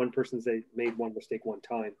saying, oh, one person's made one mistake one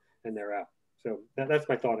time and they're out. So that's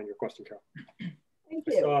my thought on your question, Carol. Thank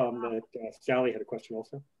you. I saw that Sally had a question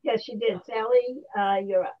also. Yes, she did. Sally,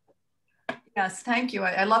 you're up. Yes, thank you.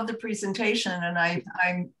 I love the presentation, and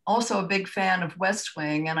I'm also a big fan of West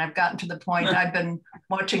Wing, and I've gotten to the point I've been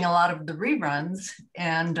watching a lot of the reruns,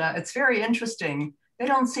 and it's very interesting. They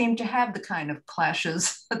don't seem to have the kind of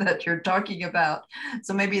clashes that you're talking about.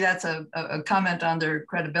 So maybe that's a comment on their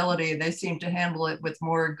credibility. They seem to handle it with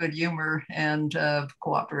more good humor and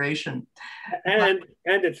cooperation. And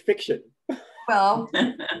it's fiction. Well,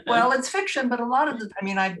 it's fiction, but a lot of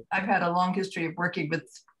I've had a long history of working with,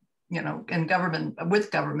 in government,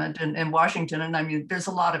 in Washington. And there's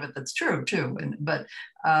a lot of it that's true too. But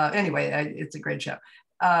anyway, it's a great show.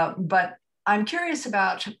 But I'm curious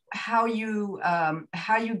about how you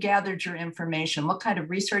gathered your information. What kind of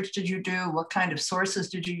research did you do? What kind of sources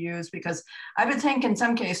did you use? Because I would think in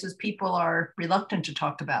some cases people are reluctant to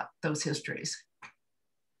talk about those histories.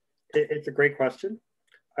 It's a great question.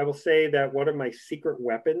 I will say that one of my secret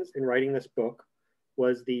weapons in writing this book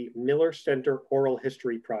was the Miller Center Oral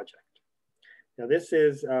History Project. Now this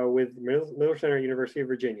is with Miller Center, University of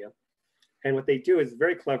Virginia. And what they do is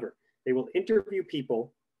very clever. They will interview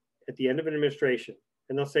people at the end of an administration,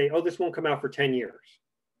 and they'll say, oh, this won't come out for 10 years.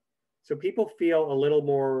 So people feel a little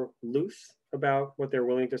more loose about what they're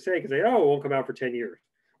willing to say, because it won't come out for 10 years.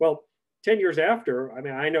 Well, 10 years after,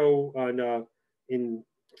 I know in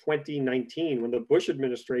 2019, when the Bush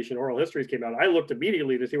administration oral histories came out, I looked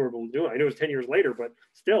immediately to see what people were doing. I know it was 10 years later, but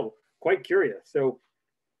still quite curious. So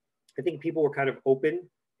I think people were kind of open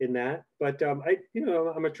in that. But I'm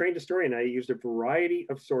a trained historian. I used a variety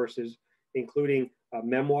of sources, including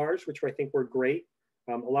memoirs, which I think were great.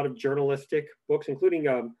 A lot of journalistic books,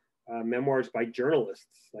 including memoirs by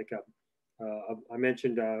journalists. Like I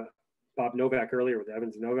mentioned Bob Novak earlier with the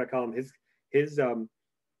Evans Novak column. His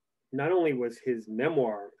not only was his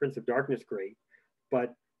memoir, Prince of Darkness, great,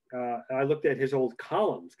 but I looked at his old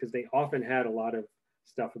columns, because they often had a lot of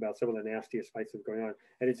stuff about some of the nastiest fights that were going on.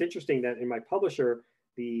 And it's interesting that in my publisher,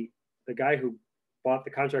 the guy who bought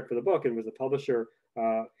the contract for the book and was the publisher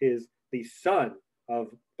is the son of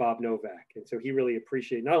Bob Novak. And so he really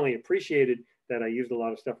not only appreciated that I used a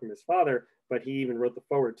lot of stuff from his father, but he even wrote the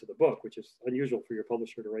foreword to the book, which is unusual for your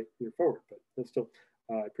publisher to write your foreword, but still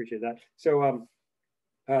I appreciate that. So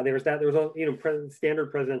there was that. There was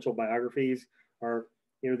standard presidential biographies are,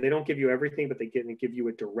 they don't give you everything, but they give you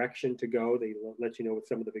a direction to go. They let you know what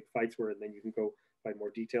some of the big fights were, and then you can go find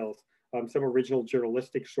more details. Some original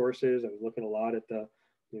journalistic sources. I was looking a lot at the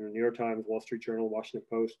New York Times, Wall Street Journal, Washington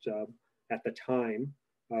Post at the time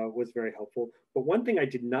was very helpful. But one thing I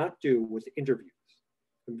did not do was interviews.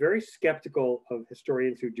 I'm very skeptical of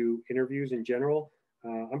historians who do interviews in general.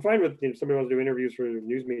 I'm fine with somebody wants to do interviews for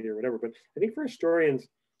news media or whatever, but I think for historians,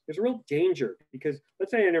 there's a real danger, because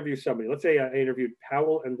let's say I interview somebody. Let's say I interviewed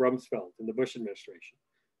Powell and Rumsfeld in the Bush administration.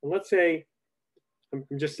 And let's say, I'm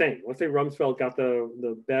just saying, let's say Rumsfeld got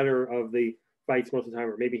the better of the fights most of the time,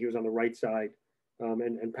 or maybe he was on the right side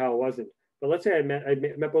and Powell wasn't. But let's say I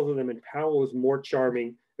met both of them, and Powell was more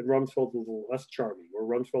charming and Rumsfeld was a little less charming, or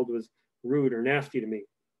Rumsfeld was rude or nasty to me.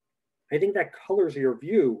 I think that colors your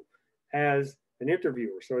view as an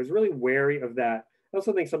interviewer. So I was really wary of that. I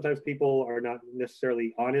also think sometimes people are not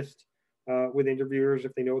necessarily honest with interviewers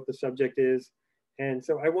if they know what the subject is. And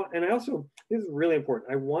so this is really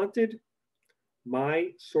important. I wanted my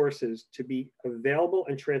sources to be available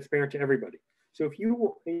and transparent to everybody. So if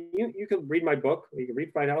you can read my book, or you can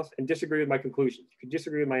read Fight House and disagree with my conclusions. You can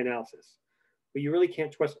disagree with my analysis, but you really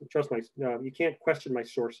can't you can't question my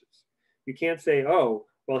sources. You can't say, oh,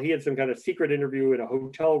 well, he had some kind of secret interview in a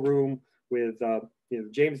hotel room with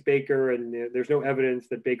James Baker, and there's no evidence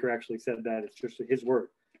that Baker actually said that. It's just his word.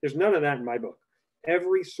 There's none of that in my book.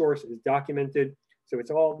 Every source is documented. So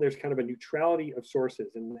there's kind of a neutrality of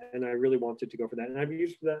sources, and I really wanted to go for that. And I've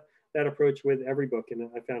used that approach with every book, and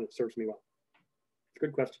I found it serves me well.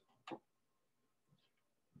 Good question.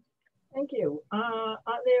 Thank you. Are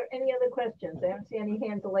there any other questions? I don't see any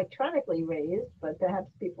hands electronically raised, but perhaps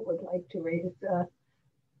people would like to raise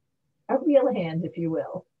a real hand, if you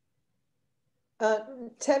will.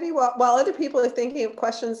 Tevi, while other people are thinking of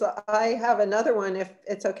questions, I have another one, if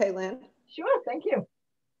it's okay, Lynn. Sure, thank you.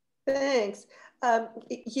 Thanks.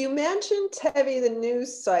 You mentioned, Tevi, the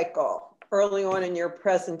news cycle early on in your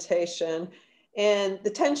presentation and the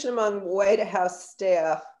tension among White House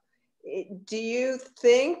staff. Do you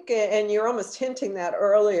think, and you're almost hinting that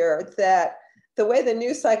earlier, that the way the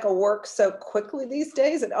news cycle works so quickly these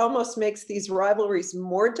days, it almost makes these rivalries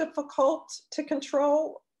more difficult to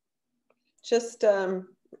control? Just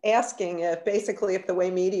asking if basically if the way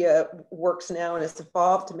media works now and has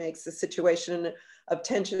evolved makes the situation of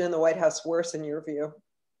tension in the White House worse in your view?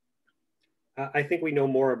 I think we know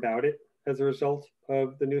more about it as a result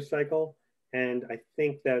of the news cycle. And I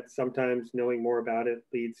think that sometimes knowing more about it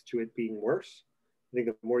leads to it being worse. I think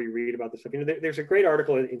the more you read about this stuff, there's a great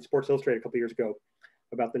article in Sports Illustrated a couple years ago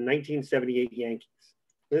about the 1978 Yankees.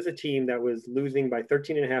 There's a team that was losing by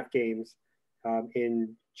 13 and a half games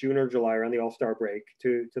in June or July around the All-Star break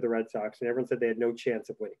to the Red Sox. And everyone said they had no chance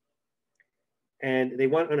of winning. And they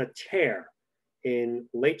went on a tear in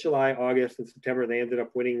late July, August, and September. They ended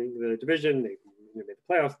up winning the division. They made the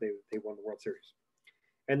playoffs. They won the World Series.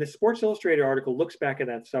 And the Sports Illustrated article looks back at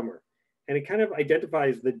that summer, and it kind of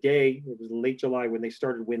identifies the day, it was late July, when they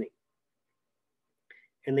started winning.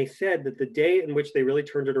 And they said that the day in which they really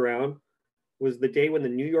turned it around was the day when the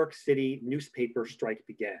New York City newspaper strike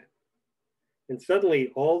began. And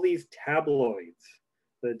suddenly all these tabloids,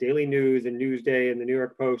 the Daily News and Newsday and the New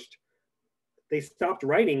York Post, they stopped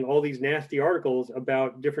writing all these nasty articles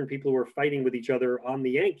about different people who were fighting with each other on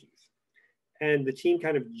the Yankees. And the team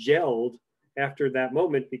kind of gelled after that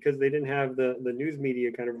moment because they didn't have the news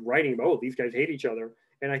media kind of writing about, oh, these guys hate each other.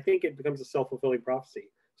 And I think it becomes a self-fulfilling prophecy.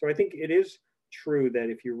 So I think it is true that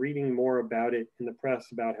if you're reading more about it in the press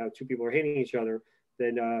about how two people are hating each other,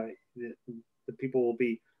 then the people will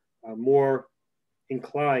be more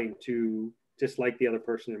inclined to dislike the other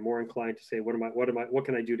person and more inclined to say, what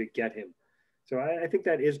can I do to get him? So I think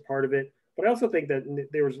that is part of it. But I also think that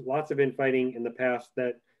there was lots of infighting in the past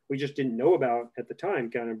that we just didn't know about at the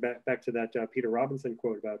time, kind of back to that Peter Robinson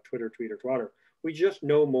quote about Twitter, tweet, or twatter. We just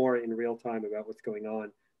know more in real time about what's going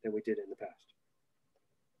on than we did in the past.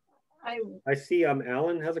 I see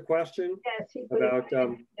Alan has a question about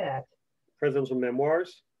presidential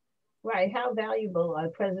memoirs. Right, how valuable are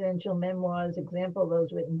presidential memoirs, example,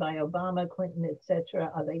 those written by Obama, Clinton,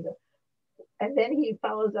 etc. Are they? And then he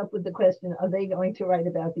follows up with the question, are they going to write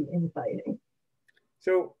about the infighting?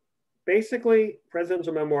 So basically,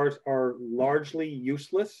 presidential memoirs are largely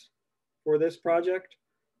useless for this project.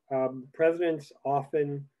 Presidents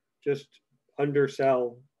often just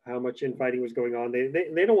undersell how much infighting was going on.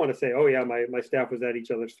 They don't want to say, oh yeah, my staff was at each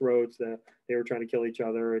other's throats, they were trying to kill each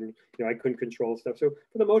other, and I couldn't control stuff. So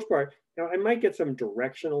for the most part, I might get some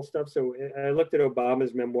directional stuff. So I looked at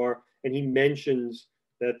Obama's memoir, and he mentions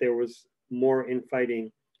that there was more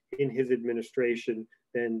infighting in his administration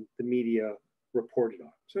than the media reported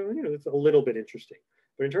on. So, it's a little bit interesting.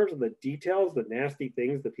 But in terms of the details, the nasty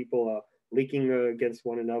things, the people leaking against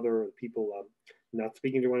one another, or people not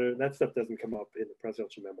speaking to one another, that stuff doesn't come up in the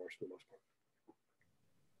presidential memoirs for the most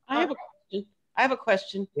part. I have a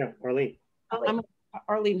question. Yeah, Arlene. I'm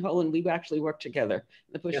Arlene Holen. We actually worked together.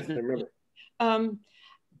 Yes, I remember.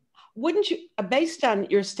 Wouldn't you, based on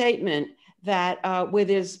your statement that with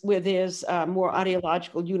his more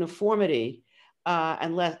ideological uniformity,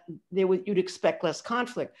 and you'd expect less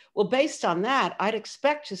conflict. Well, based on that, I'd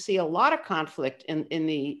expect to see a lot of conflict in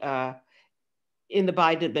the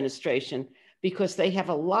Biden administration, because they have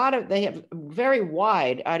they have very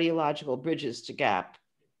wide ideological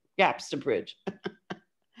gaps to bridge.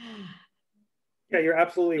 Yeah, you're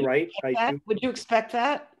absolutely right. Would you expect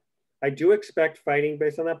that? I do expect fighting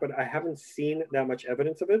based on that, but I haven't seen that much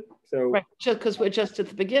evidence of it. So right, because we're just at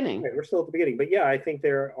the beginning. Right, we're still at the beginning, but yeah, I think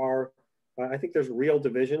I think there's real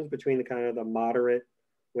divisions between the kind of the moderate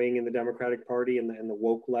wing in the Democratic Party and the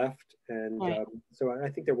woke left, and right. So I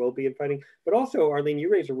think there will be infighting. But also, Arlene,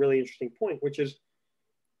 you raise a really interesting point, which is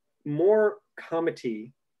more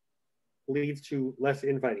comity leads to less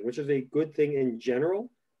infighting, which is a good thing in general.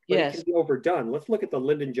 But yes, it can be overdone. Let's look at the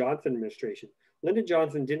Lyndon Johnson administration. Lyndon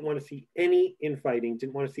Johnson didn't want to see any infighting,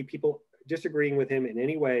 didn't want to see people disagreeing with him in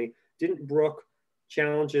any way, didn't brook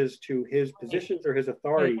challenges to his positions or his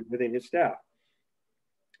authority within his staff.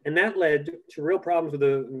 And that led to real problems with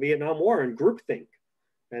the Vietnam War and groupthink,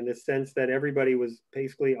 and the sense that everybody was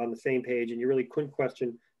basically on the same page and you really couldn't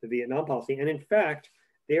question the Vietnam policy. And in fact,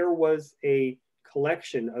 there was a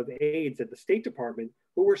collection of aides at the State Department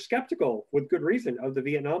who were skeptical, with good reason, of the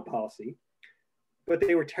Vietnam policy, but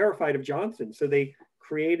they were terrified of Johnson. So they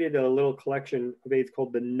created a little collection of aides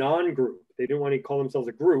called the non-group. They didn't want to call themselves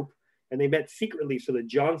a group, and they met secretly so that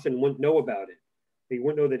Johnson wouldn't know about it. They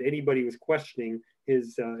wouldn't know that anybody was questioning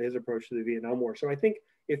his approach to the Vietnam War. So I think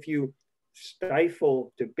if you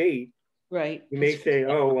stifle debate, right, you may say,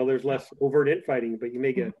 oh, well, there's less overt infighting, but you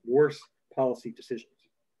may get worse policy decisions.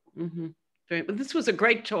 Mm-hmm. Great. But this was a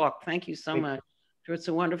great talk. Thank you so much. It's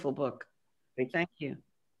a wonderful book. Thank you.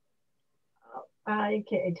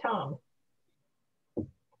 Okay, Tom,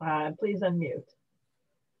 please unmute.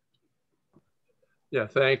 Yeah,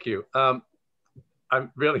 thank you. I'm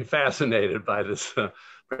really fascinated by this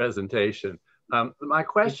presentation. My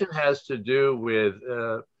question has to do with,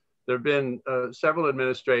 there have been several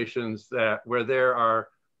administrations where there are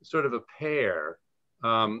sort of a pair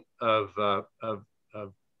of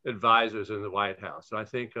advisors in the White House. So I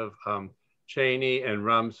think of Cheney and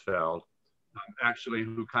Rumsfeld, actually,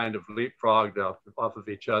 who kind of leapfrogged off of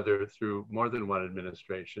each other through more than one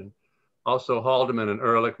administration. Also Haldeman and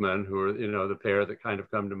Ehrlichman, who are, the pair that kind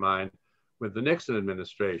of come to mind with the Nixon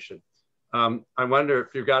administration. I wonder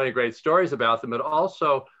if you've got any great stories about them, but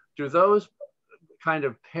also, do those kind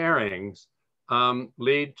of pairings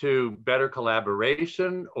lead to better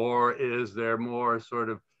collaboration, or is there more sort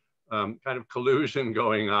of kind of collusion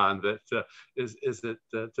going on that is it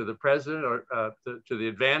to the president or to the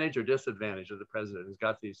advantage or disadvantage of the president who's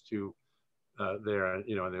got these two there, in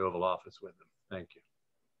the Oval Office with them? Thank you.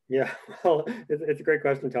 Yeah, well, it's a great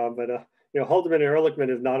question, Tom, but Haldeman and Ehrlichman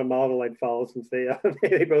is not a model I'd follow, since they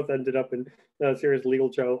they both ended up in serious legal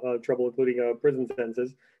trouble, including prison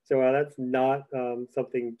sentences. So that's not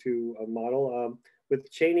something to model. With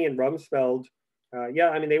Cheney and Rumsfeld, yeah,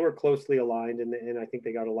 I mean, they were closely aligned, and I think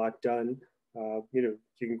they got a lot done. You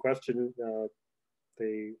can question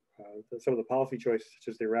some of the policy choices,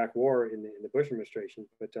 such as the Iraq War in the Bush administration,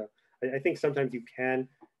 but I think sometimes you can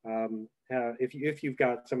if you've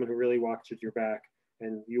got someone who really watches your back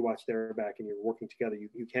and you watch their back and you're working together,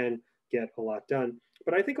 you can get a lot done.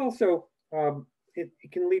 But I think also it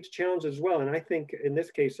can lead to challenges as well. And I think in this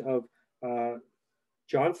case of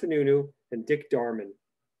John Sununu and Dick Darman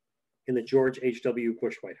in the George H.W.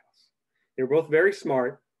 Bush White House. They were both very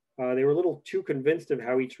smart. They were a little too convinced of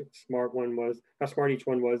how smart each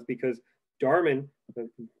one was, because Darman, the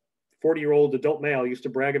 40-year-old adult male, used to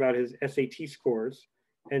brag about his SAT scores,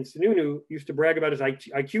 and Sununu used to brag about his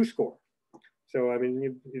IQ score. So, I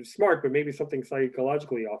mean, he was smart, but maybe something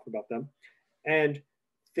psychologically off about them. And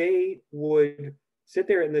they would sit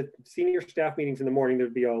there in the senior staff meetings in the morning.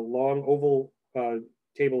 There'd be a long oval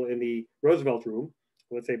table in the Roosevelt room,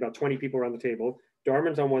 let's say about 20 people around the table.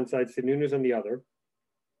 Darman's on one side, Sununu's on the other.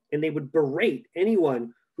 And they would berate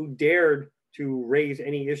anyone who dared to raise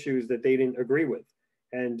any issues that they didn't agree with.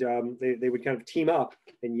 And they would kind of team up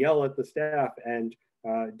and yell at the staff. And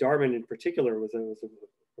Darman in particular was a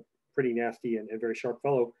pretty nasty and very sharp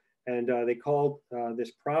fellow. And they called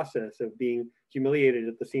this process of being humiliated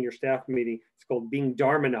at the senior staff meeting, it's called being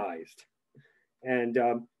Darmanized. And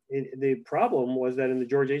the problem was that in the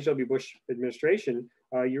George H.W. Bush administration,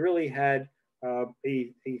 you really had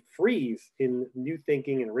a freeze in new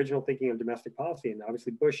thinking and original thinking on domestic policy. And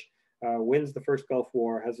obviously Bush wins the first Gulf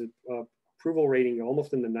War, has an approval rating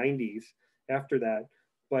almost in the 90s after that,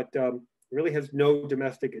 but really has no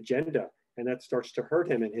domestic agenda. And that starts to hurt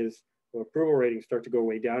him, and his approval ratings start to go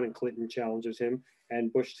way down, and Clinton challenges him,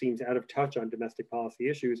 and Bush seems out of touch on domestic policy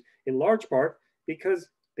issues, in large part because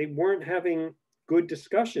they weren't having good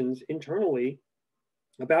discussions internally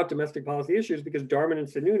about domestic policy issues because Darman and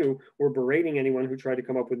Sununu were berating anyone who tried to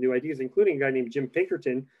come up with new ideas, including a guy named Jim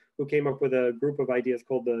Pinkerton, who came up with a group of ideas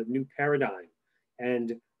called the New Paradigm.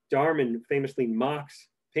 And Darman famously mocks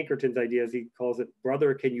Pinkerton's ideas. He calls it,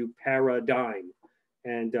 brother, can you paradigm?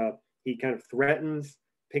 And he kind of threatens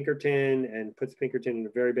Pinkerton and puts Pinkerton in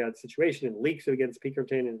a very bad situation and leaks against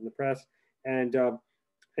Pinkerton in the press. And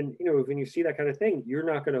you know, when you see that kind of thing, you're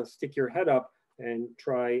not going to stick your head up and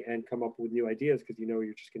try and come up with new ideas because you know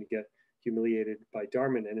you're just going to get humiliated by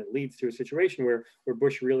Darman. And it leads to a situation where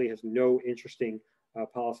Bush really has no interesting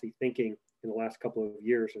policy thinking in the last couple of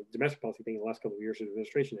years, or domestic policy thinking in the last couple of years of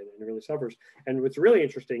administration, and it really suffers. And what's really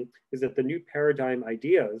interesting is that the New Paradigm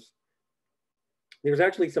ideas, there's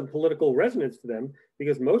actually some political resonance to them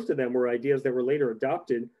because most of them were ideas that were later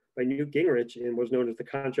adopted by Newt Gingrich in what was known as the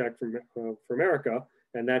Contract for America,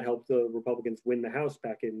 and that helped the Republicans win the House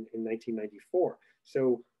back in 1994.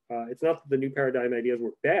 So it's not that the New Paradigm ideas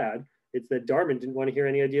were bad, it's that Darman didn't want to hear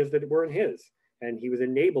any ideas that weren't his, and he was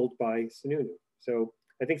enabled by Sununu. So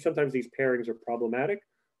I think sometimes these pairings are problematic,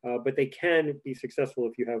 but they can be successful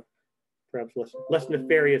if you have perhaps less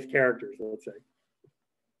nefarious characters, let's say.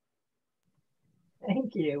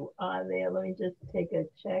 Thank you. There, let me just take a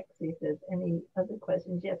check, see if there's any other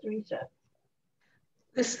questions. Yes, Risha.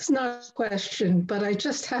 This is not a question, but I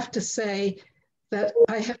just have to say that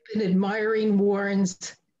I have been admiring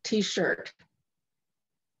Warren's t-shirt.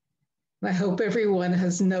 I hope everyone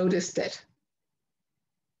has noticed it.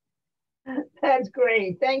 That's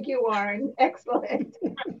great. Thank you, Warren. Excellent.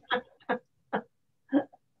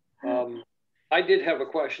 I did have a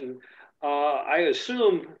question. I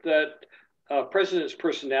assume that president's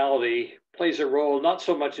personality plays a role not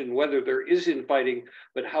so much in whether there is infighting,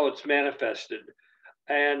 but how it's manifested.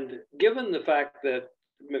 And given the fact that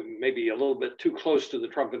maybe a little bit too close to the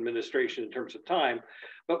Trump administration in terms of time,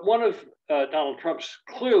 but one of Donald Trump's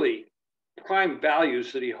clearly prime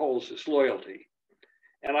values that he holds is loyalty.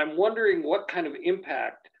 And I'm wondering what kind of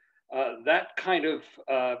impact that kind of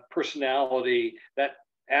personality, that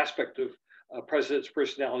aspect of president's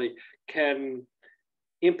personality can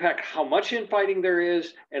impact how much infighting there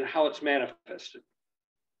is and how it's manifested.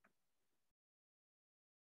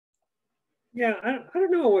 Yeah, I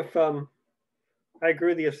don't know if I agree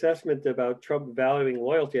with the assessment about Trump valuing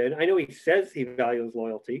loyalty. And I know he says he values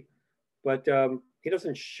loyalty, but he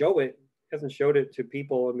doesn't show it. He hasn't showed it to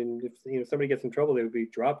people. I mean, if somebody gets in trouble, they would be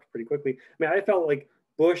dropped pretty quickly. I mean, I felt like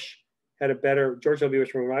Bush had a better, George W.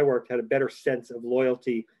 Bush, when I worked, had a better sense of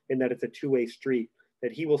loyalty in that it's a two-way street,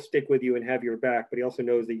 that he will stick with you and have your back, but he also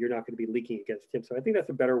knows that you're not going to be leaking against him. So I think that's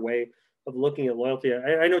a better way of looking at loyalty.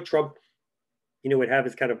 I know Trump, would have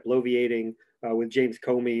his kind of bloviating with James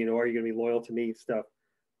Comey, are you going to be loyal to me stuff.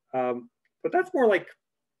 But that's more like,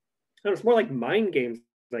 it's more like mind games,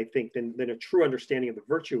 I think, than a true understanding of the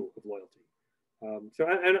virtue of loyalty. So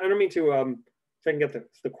I don't mean to second get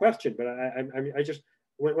the question, but I just,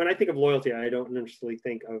 when I think of loyalty, I don't necessarily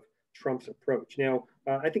think of Trump's approach. Now,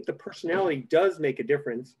 I think the personality does make a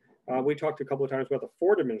difference. We talked a couple of times about the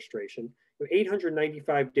Ford administration.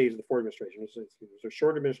 895 days of the Ford administration. It was a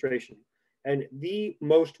short administration, and the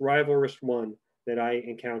most rivalrous one that I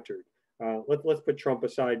encountered. Let's put Trump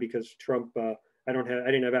aside because Trump, I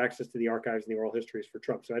didn't have access to the archives and the oral histories for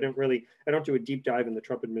Trump, so I don't do a deep dive in the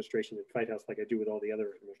Trump administration at White House like I do with all the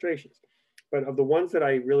other administrations. But of the ones that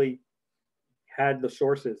I really had the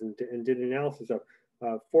sources and did an analysis of,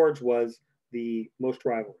 Ford's was the most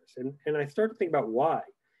rivalrous, and I started to think about why.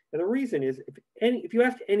 And the reason is, if you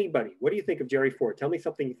ask anybody, what do you think of Jerry Ford? Tell me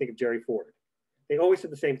something you think of Jerry Ford. They always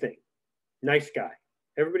said the same thing: nice guy.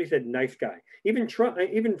 Everybody said nice guy. Even Trump,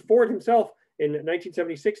 even Ford himself in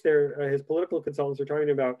 1976, his political consultants are talking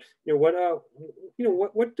about,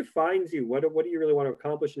 what defines you? What do you really want to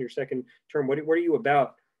accomplish in your second term? What are you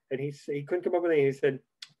about? And he couldn't come up with anything. He said,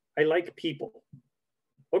 I like people.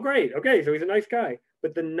 Well, great. Okay, so he's a nice guy.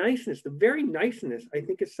 But the niceness, the very niceness, I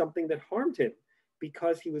think is something that harmed him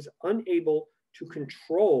because he was unable to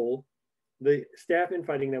control the staff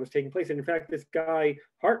infighting that was taking place. And in fact, this guy,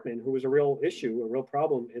 Hartman, who was a real issue, a real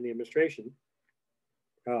problem in the administration,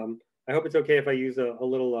 I hope it's okay if I use a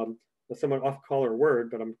little, a somewhat off-color word,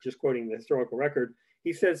 but I'm just quoting the historical record.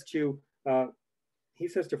 He says to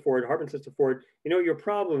Ford, Hartman says to Ford, your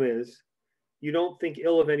problem is you don't think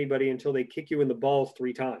ill of anybody until they kick you in the balls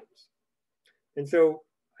 3 times. And so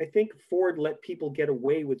I think Ford let people get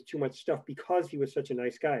away with too much stuff because he was such a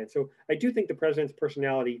nice guy. And so I do think the president's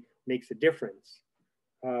personality makes a difference,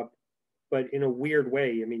 but in a weird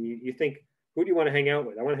way. I mean, you think, who do you want to hang out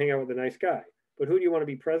with? I want to hang out with a nice guy. But who do you want to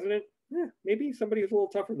be president? Yeah, maybe somebody who's a little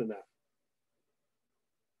tougher than that.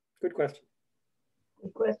 Good question.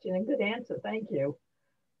 Good question and good answer. Thank you.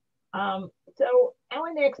 So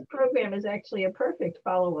our next program is actually a perfect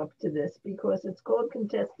follow-up to this because it's called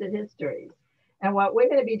Contested Histories. And what we're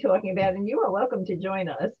going to be talking about, and you are welcome to join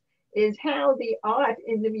us, is how the art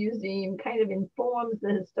in the museum kind of informs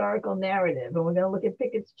the historical narrative. And we're going to look at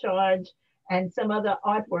Pickett's Charge and some other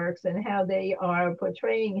artworks and how they are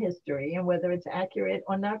portraying history and whether it's accurate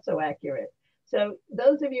or not so accurate. So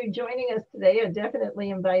those of you joining us today are definitely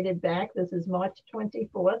invited back. This is March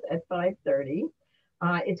 24th at 5:30.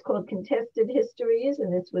 It's called Contested Histories,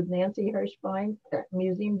 and it's with Nancy Hirschbein,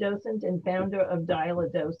 museum docent and founder of Dial a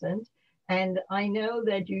Docent. And I know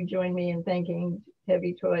that you join me in thanking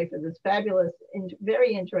Tevi Troy for this fabulous and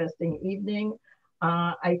very interesting evening.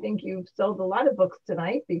 I think you've sold a lot of books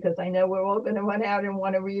tonight because I know we're all going to run out and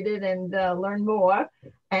want to read it and learn more.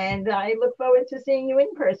 And I look forward to seeing you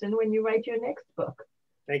in person when you write your next book.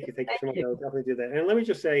 Thank you. Thank you so much. I'll definitely do that. And let me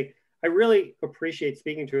just say, I really appreciate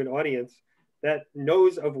speaking to an audience that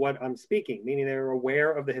knows of what I'm speaking, meaning they're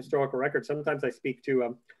aware of the historical record. Sometimes I speak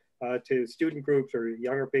to student groups or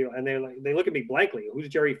younger people, and they look at me blankly. Who's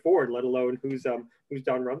Jerry Ford, let alone who's Don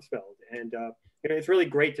Rumsfeld? And you know, it's really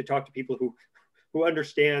great to talk to people who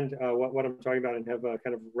understand what I'm talking about and have a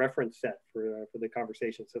kind of reference set for the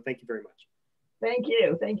conversation. So thank you very much. Thank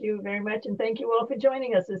you. Thank you very much. And thank you all for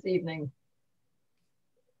joining us this evening.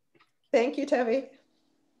 Thank you, Tevi.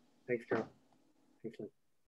 Thanks, Carol. Thanks, Lynn.